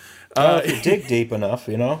game. If you dig deep enough,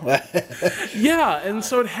 Yeah, and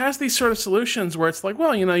so it has these sort of solutions where it's like,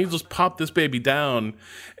 well, you just pop this baby down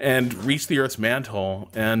and reach the Earth's mantle,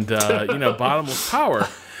 and bottomless power.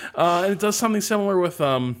 And it does something similar with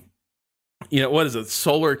what is it?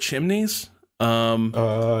 Solar chimneys.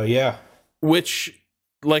 Which,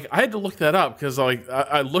 like, I had to look that up because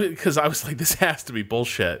I looked because I was like, this has to be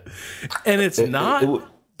bullshit, and it's not.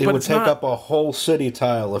 It would take up a whole city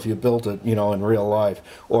tile if you built it, in real life,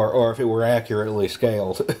 or if it were accurately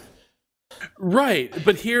scaled. Right,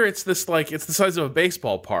 but here it's this it's the size of a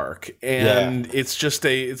baseball park, and it's just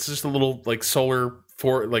a little like solar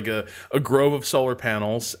for like a grove of solar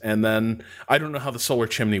panels, and then I don't know how the solar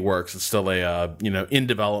chimney works. It's still a in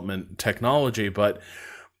development technology, but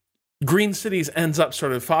Green Cities ends up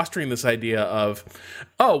sort of fostering this idea of,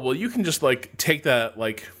 oh well, you can just like take that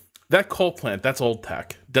that coal plant, that's old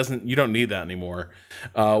tech. You don't need that anymore.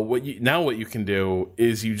 What you can do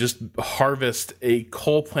is you just harvest a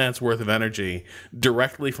coal plant's worth of energy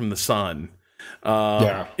directly from the sun.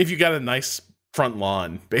 If you got a nice front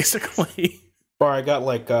lawn, basically. Or I got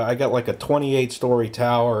like a 28-story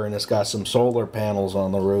tower, and it's got some solar panels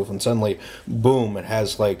on the roof, and suddenly, boom, it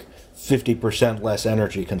has like 50% less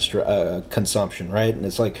energy consumption, right? And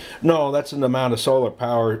it's like, no, that's an amount of solar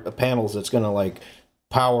power panels that's going to like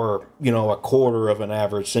power, a quarter of an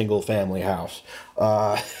average single family house.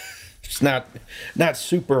 It's not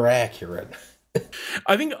super accurate.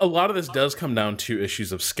 I think a lot of this does come down to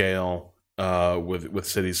issues of scale with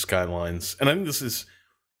cities' skylines, and I think this is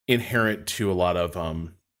inherent to a lot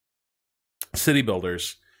of city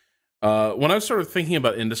builders. When I was sort of thinking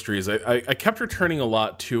about industries, I kept returning a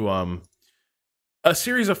lot to a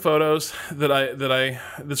series of photos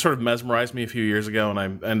that sort of mesmerized me a few years ago, and I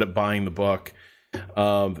ended up buying the book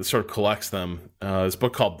that sort of collects them. This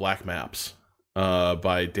book called Black Maps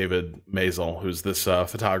by David Maisel, who's this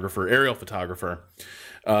aerial photographer,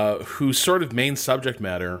 whose sort of main subject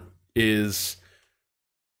matter is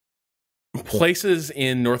places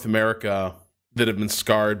in North America that have been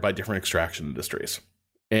scarred by different extraction industries.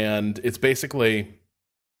 And it's basically,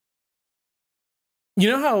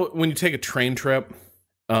 how when you take a train trip,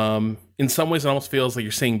 in some ways it almost feels like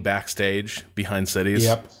you're seeing backstage behind cities.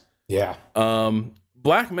 Yep. Yeah.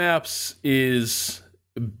 Black Maps is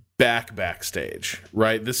backstage,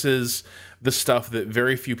 right? This is the stuff that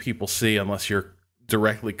very few people see unless you're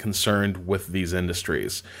directly concerned with these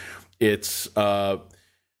industries. It's,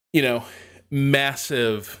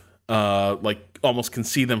 massive, like almost can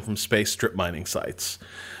see them from space strip mining sites.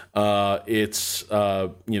 It's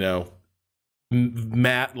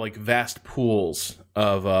vast pools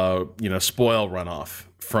of spoil runoff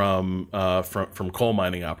from coal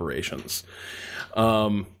mining operations.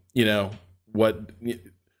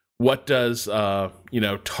 What does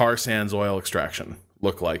tar sands oil extraction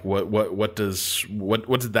look like? What does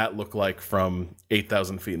that look like from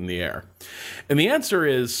 8,000 feet in the air? And the answer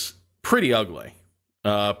is pretty ugly,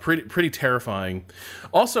 pretty terrifying.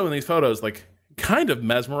 Also in these photos, like kind of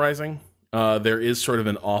mesmerizing. There is sort of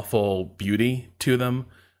an awful beauty to them,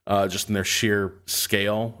 just in their sheer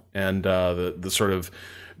scale and the sort of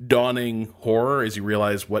dawning horror as you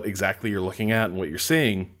realize what exactly you're looking at and what you're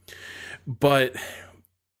seeing. But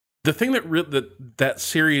the thing that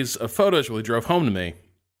series of photos really drove home to me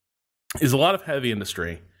is a lot of heavy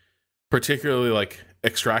industry, particularly like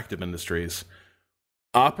extractive industries,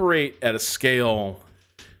 operate at a scale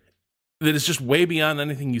that is just way beyond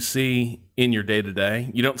anything you see in your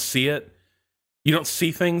day-to-day. You don't see it. You don't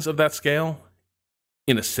see things of that scale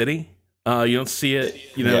in a city. You don't see it,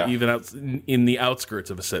 even out in the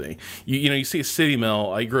outskirts of a city. You see a city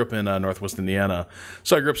mill. I grew up in Northwest Indiana,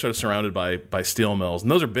 so I grew up sort of surrounded by steel mills,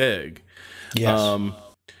 and those are big. Yes.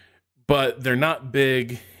 But they're not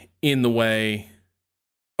big in the way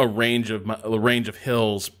a range of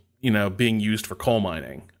hills, being used for coal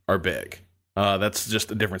mining are big. That's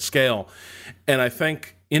just a different scale, and I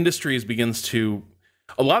think industries begins to.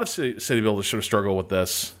 A lot of city builders sort of struggle with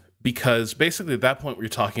this because basically at that point what you're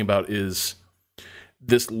talking about is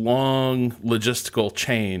this long logistical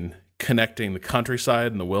chain connecting the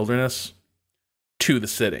countryside and the wilderness to the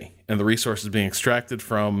city and the resources being extracted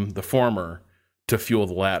from the former to fuel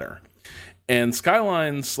the latter. And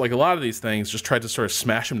Skylines, like a lot of these things, just tried to sort of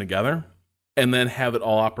smash them together and then have it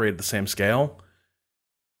all operate at the same scale.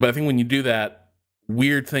 But I think when you do that,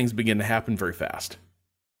 weird things begin to happen very fast.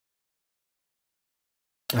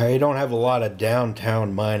 You don't have a lot of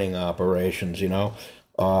downtown mining operations,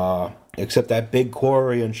 except that big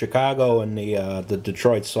quarry in Chicago and the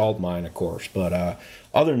Detroit salt mine, of course. But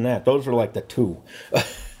other than that, those are like the two.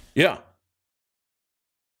 Yeah.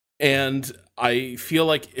 And I feel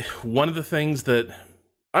like one of the things that,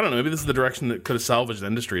 I don't know, maybe this is the direction that could have salvaged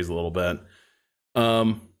industries a little bit.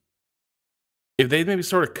 If they maybe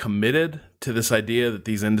sort of committed to this idea that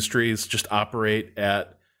these industries just operate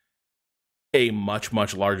at a much,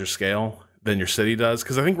 much larger scale than your city does.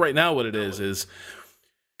 Because I think right now what it is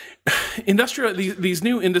industrial. These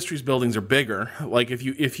new industries buildings are bigger. Like if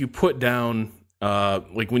you put down,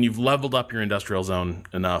 like when you've leveled up your industrial zone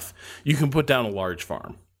enough, you can put down a large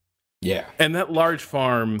farm. Yeah. And that large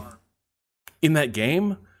farm in that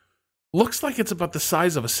game looks like it's about the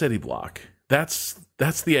size of a city block. That's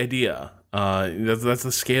the idea. That's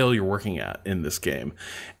the scale you're working at in this game.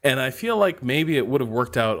 And I feel like maybe it would have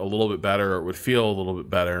worked out a little bit better, or it would feel a little bit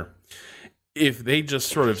better if they just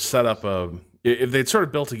sort of set up if they'd sort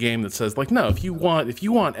of built a game that says like, no, if you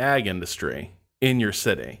want ag industry in your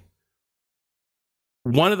city,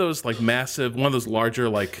 one of those larger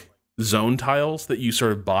like zone tiles that you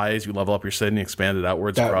sort of buy as you level up your city and expand it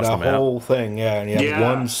outwards across the map. The whole thing, yeah. And you have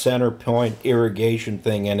one center point irrigation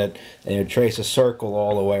thing in it, and you trace a circle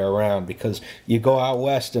all the way around, because you go out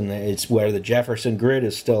west and it's where the Jefferson grid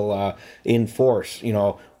is still in force.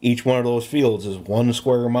 Each one of those fields is 1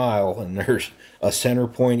 square mile, and there's a center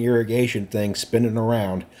point irrigation thing spinning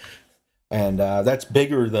around. And that's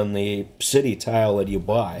bigger than the city tile that you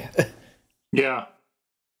buy. Yeah.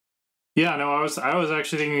 Yeah, no, I was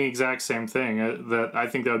actually thinking the exact same thing. That I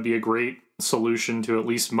think that would be a great solution to at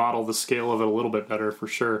least model the scale of it a little bit better, for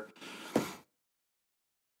sure.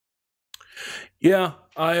 Yeah,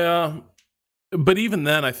 but even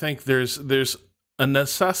then, I think there's a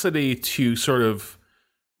necessity to sort of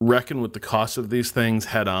reckon with the cost of these things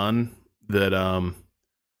head on. That I'm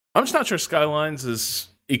just not sure Skylines is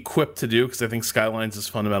equipped to do, because I think Skylines is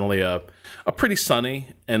fundamentally a pretty sunny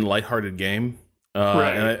and lighthearted game.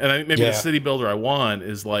 Right. And I maybe the city builder I want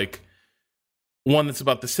is like one that's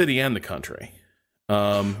about the city and the country,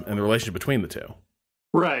 and the relationship between the two.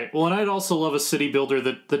 Right. Well, and I'd also love a city builder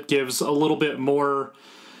that gives a little bit more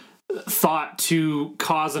thought to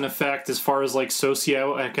cause and effect as far as like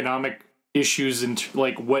socioeconomic issues and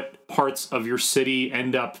like what parts of your city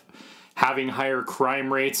end up having higher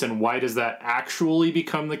crime rates and why does that actually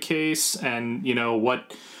become the case, and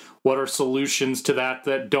what are solutions to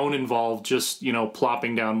that don't involve just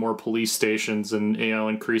plopping down more police stations and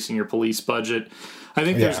increasing your police budget. I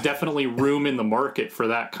think there's definitely room in the market for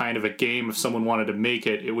that kind of a game. If someone wanted to make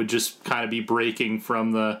it, it would just kind of be breaking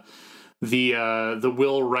from the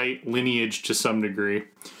Will Wright lineage to some degree.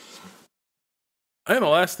 And the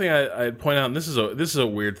last thing I'd point out, and this is a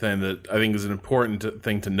weird thing that I think is an important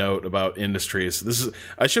thing to note about industries.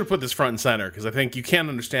 I should have put this front and center, because I think you can't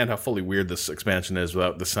understand how fully weird this expansion is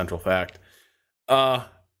without this central fact. The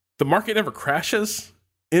market never crashes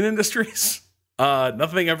in industries.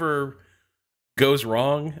 Nothing ever goes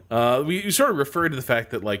wrong. We sort of refer to the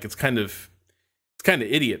fact that like it's kind of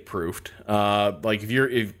idiot proofed. Like if you're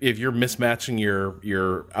mismatching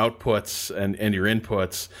your outputs and your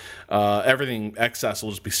inputs, everything excess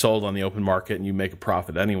will just be sold on the open market and you make a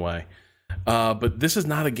profit anyway. But this is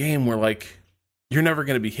not a game where like you're never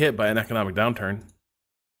going to be hit by an economic downturn.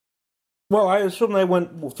 Well, I assume they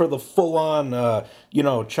went for the full-on,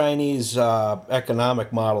 Chinese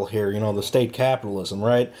economic model here, the state capitalism,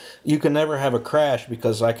 right? You can never have a crash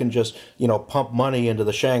because I can just, pump money into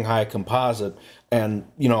the Shanghai Composite and,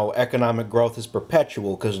 economic growth is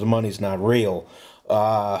perpetual because the money's not real.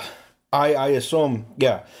 I assume,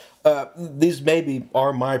 these maybe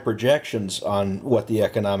are my projections on what the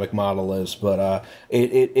economic model is, but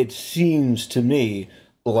it seems to me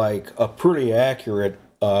like a pretty accurate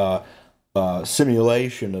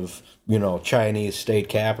simulation of Chinese state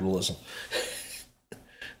capitalism.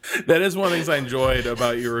 That is one of the things I enjoyed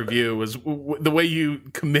about your review was the way you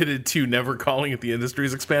committed to never calling it the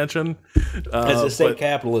industry's expansion as a state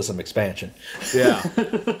capitalism expansion. Yeah.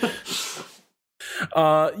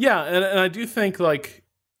 And I do think like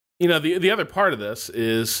the other part of this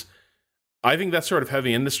is I think that's sort of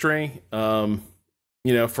heavy industry.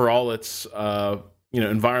 For all its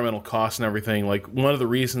environmental costs and everything. Like one of the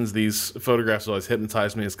reasons these photographs always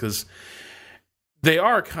hypnotize me is because they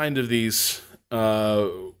are kind of these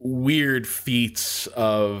weird feats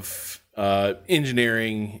of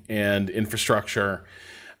engineering and infrastructure,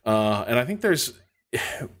 and I think there's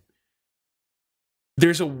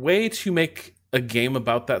a way to make a game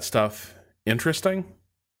about that stuff interesting,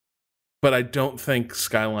 but I don't think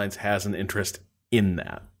Skylines has an interest in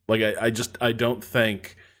that. Like I don't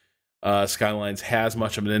think Skylines has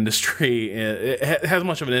much of an industry. It has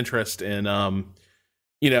much of an interest in,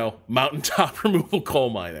 mountaintop removal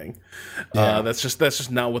coal mining. That's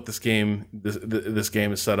just not what this game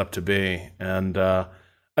is set up to be. And I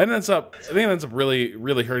think it ends up really,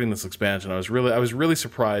 really hurting this expansion. I was really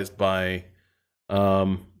surprised by,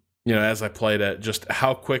 as I played it, just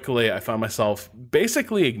how quickly I found myself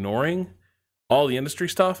basically ignoring all the industry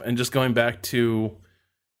stuff and just going back to,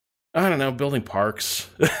 I don't know, building parks,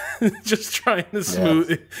 just trying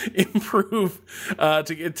to improve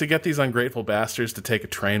to get these ungrateful bastards to take a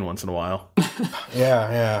train once in a while.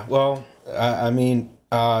 Yeah. Well, I mean,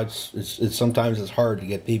 it's sometimes it's hard to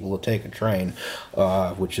get people to take a train,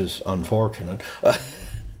 which is unfortunate.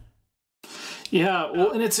 Yeah,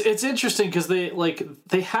 well, and it's interesting because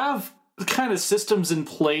they have kind of systems in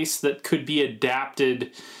place that could be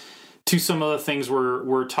adapted to some of the things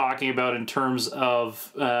we're talking about in terms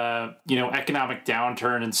of economic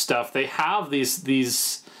downturn and stuff. They have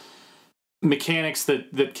these mechanics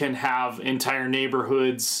that can have entire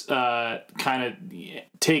neighborhoods kind of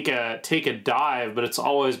take a dive, but it's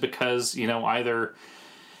always because either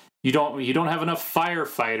you don't have enough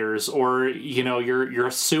firefighters, or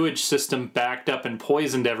your sewage system backed up and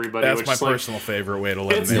poisoned everybody. That's my personal favorite way to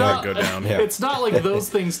let it go down. Yeah. It's not like those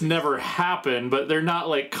things never happen, but they're not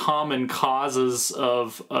like common causes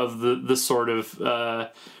of the sort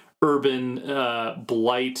of urban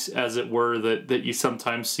blight, as it were, that you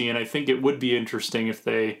sometimes see. And I think it would be interesting if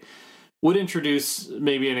they would introduce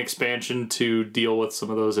maybe an expansion to deal with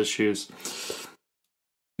some of those issues.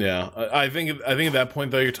 Yeah, I think at that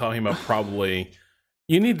point though, you're talking about probably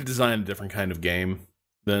you need to design a different kind of game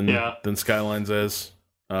than Skylines is,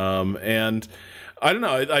 and I don't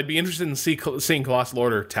know. I'd be interested in seeing Colossal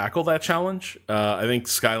Order tackle that challenge. I think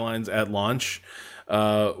Skylines at launch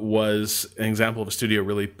was an example of a studio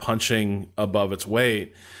really punching above its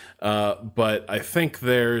weight, but I think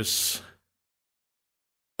there's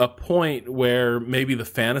a point where maybe the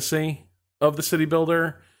fantasy of the city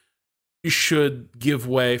builder should give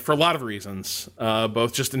way for a lot of reasons,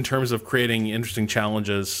 both just in terms of creating interesting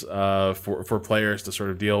challenges for players to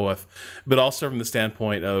sort of deal with, but also from the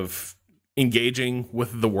standpoint of engaging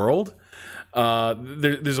with the world.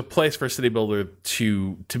 There's a place for a city builder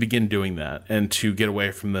to begin doing that and to get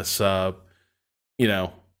away from this,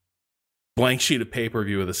 blank sheet of paper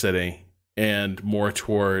view of the city and more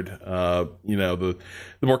toward, the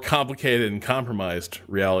more complicated and compromised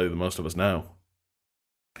reality that most of us know.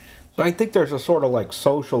 So I think there's a sort of like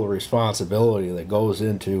social responsibility that goes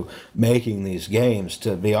into making these games,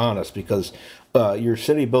 to be honest, because your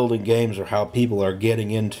city building games are how people are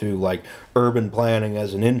getting into like urban planning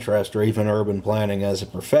as an interest or even urban planning as a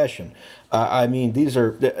profession. I mean, these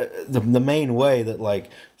are the main way that like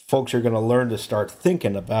folks are going to learn to start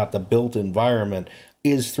thinking about the built environment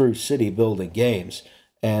is through city building games.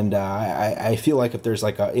 And I feel like if there's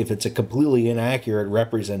if it's a completely inaccurate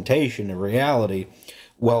representation of reality,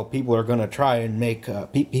 well, people are going to try and make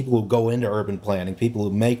people who go into urban planning, people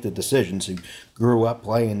who make the decisions, who grew up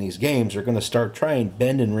playing these games, are going to start trying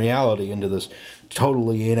bending reality into this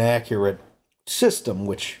totally inaccurate system,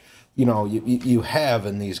 which you have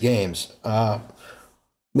in these games.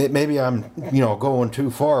 Maybe I'm going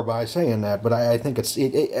too far by saying that, but I think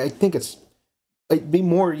it'd be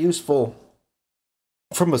more useful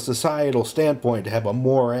from a societal standpoint to have a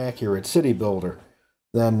more accurate city builder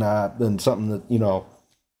than something that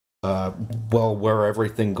where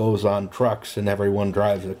everything goes on trucks and everyone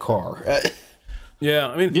drives a car. Yeah,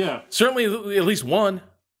 I mean, certainly at least one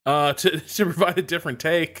to provide a different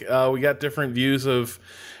take. We got different views of,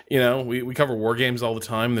 we cover war games all the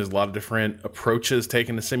time. There's a lot of different approaches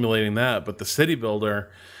taken to simulating that, but the city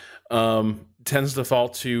builder tends to fall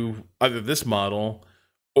to either this model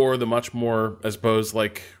or the much more, I suppose,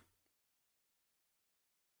 like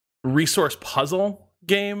resource puzzle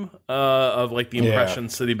game of like the Impression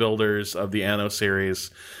city builders of the Anno series,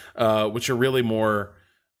 which are really more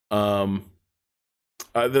they're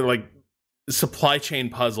like supply chain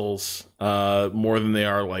puzzles more than they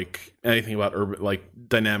are like anything about like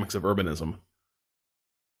dynamics of urbanism.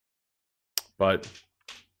 But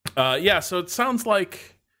so it sounds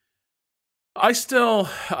like I still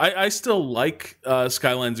like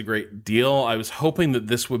Skylines a great deal. I was hoping that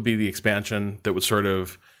this would be the expansion that would sort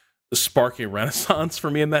of spark a renaissance for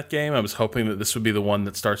me in that game. I was hoping that this would be the one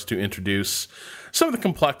that starts to introduce some of the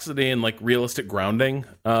complexity and like realistic grounding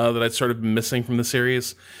that I'd sort of been missing from the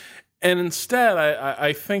series. And instead,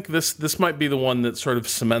 I think this might be the one that sort of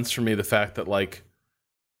cements for me the fact that like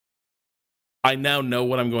I now know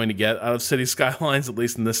what I'm going to get out of City Skylines, at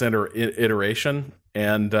least in this iteration,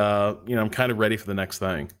 and I'm kind of ready for the next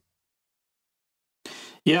thing.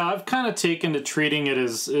 Yeah, I've kind of taken to treating it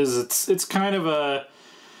as it's kind of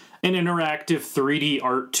an interactive 3D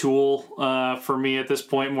art tool for me at this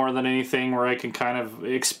point more than anything, where I can kind of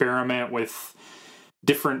experiment with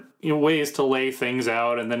different ways to lay things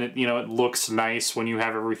out, and then it looks nice when you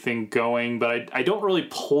have everything going. But I don't really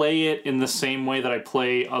play it in the same way that I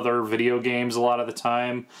play other video games a lot of the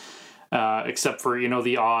time, except for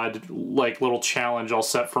the odd like little challenge I'll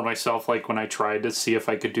set for myself, like when I tried to see if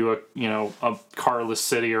I could do a carless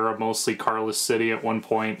city or a mostly carless city at one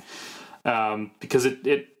point, because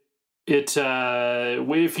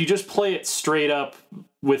if you just play it straight up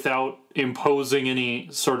without imposing any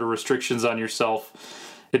sort of restrictions on yourself,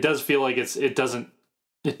 it does feel like it doesn't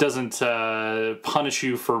punish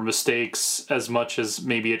you for mistakes as much as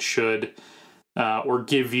maybe it should, or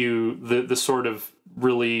give you the sort of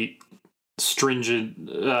really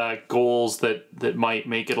stringent goals that might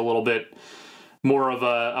make it a little bit more of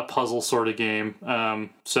a puzzle sort of game.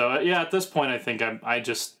 So at this point I think I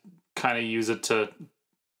just kind of use it to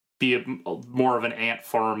be more of an ant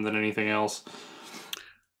farm than anything else.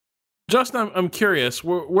 Justin, I'm curious,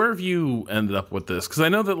 where have you ended up with this? Because I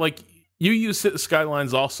know that like you use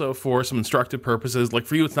Skylines also for some instructive purposes. Like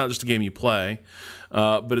for you, it's not just a game you play,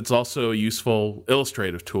 but it's also a useful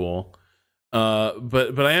illustrative tool.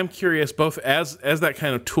 But I am curious, both as that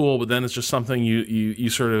kind of tool, but then it's just something you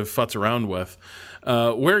sort of futz around with.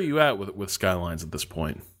 Where are you at with Skylines at this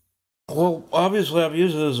point? Well, obviously, I've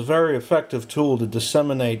used it as a very effective tool to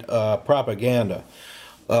disseminate propaganda.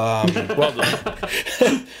 Well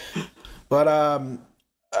done. But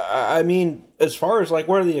I mean, as far as like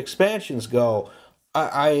where the expansions go,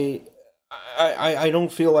 I I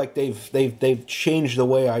don't feel like they've changed the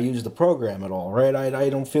way I use the program at all, right? I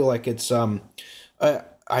don't feel like it's I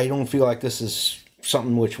don't feel like this is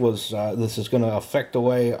something which was this is going to affect the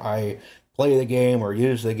way I play the game or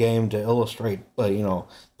use the game to illustrate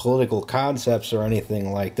political concepts or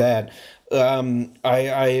anything like that.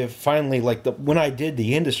 I finally like when I did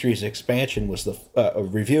the industries expansion was the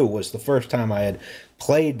review was the first time I had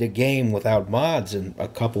played the game without mods in a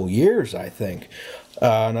couple years, I think.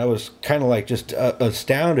 And I was kind of like just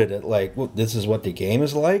astounded at like, well, this is what the game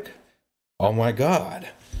is like. Oh my god,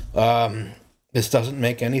 this doesn't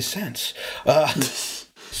make any sense.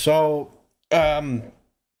 So, I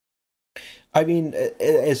mean,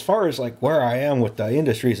 as far as like where I am with the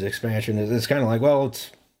industries expansion, it's kind of like, well,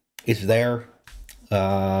 it's there.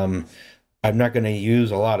 I'm not going to use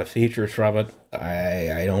a lot of features from it.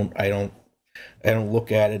 I don't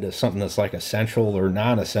look at it as something that's like essential or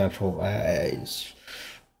non-essential. I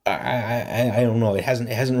don't know. It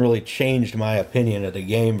hasn't really changed my opinion of the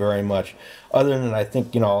game very much, other than I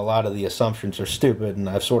think a lot of the assumptions are stupid, and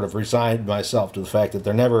I've sort of resigned myself to the fact that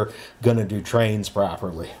they're never going to do trains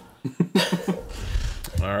properly.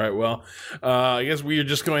 All right. Well, I guess we are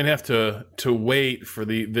just going to have to wait for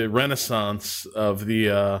the renaissance of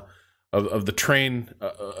the train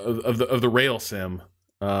of the rail sim.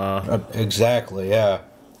 Exactly. Yeah.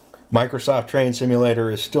 Microsoft Train Simulator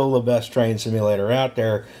is still the best train simulator out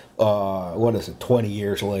there. What is it? 20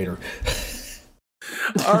 years later.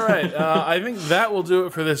 All right. I think that will do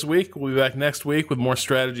it for this week. We'll be back next week with more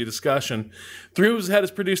strategy discussion. Three Moves Ahead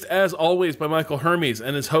is produced, as always, by Michael Hermes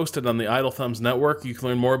and is hosted on the Idle Thumbs Network. You can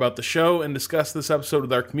learn more about the show and discuss this episode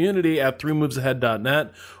with our community at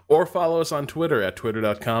threemovesahead.net or follow us on Twitter at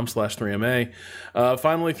twitter.com/3MA.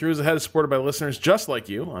 Finally, Three Moves Ahead is supported by listeners just like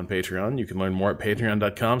you on Patreon. You can learn more at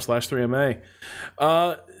patreon.com/3MA.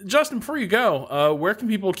 Justin, before you go, where can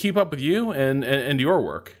people keep up with you and your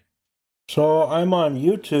work? So I'm on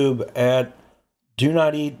YouTube at Do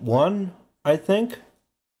Not Eat One, I think.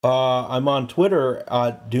 I'm on Twitter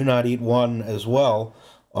at Do Not Eat One as well.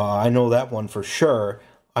 I know that one for sure.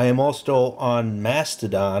 I am also on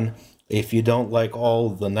Mastodon, if you don't like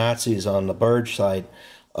all the Nazis on the Burge site,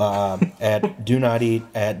 at Do Not Eat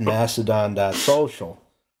at mastodon.social.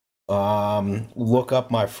 Look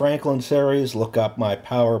up my Franklin series, look up my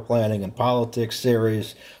Power Planning and Politics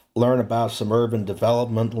series, learn about suburban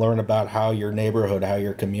development, learn about how your neighborhood, how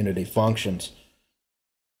your community functions.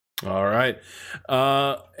 All right.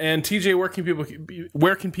 And TJ,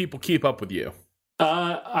 where can people keep up with you?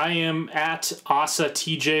 I am at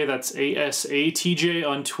AsaTJ, that's ASATJ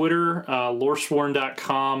on Twitter,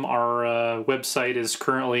 loresworn.com. Our website is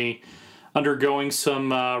currently undergoing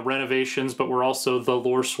some renovations, but we're also the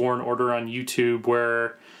Loresworn Order on YouTube,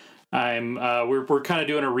 where we're kind of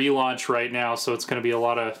doing a relaunch right now, so it's going to be a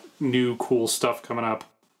lot of new cool stuff coming up.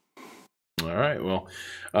 All right. Well,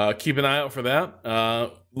 keep an eye out for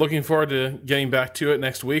that. Looking forward to getting back to it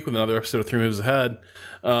next week with another episode of Three Moves Ahead.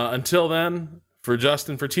 Until then, for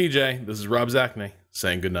Justin, for TJ, this is Rob Zachney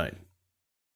saying good night.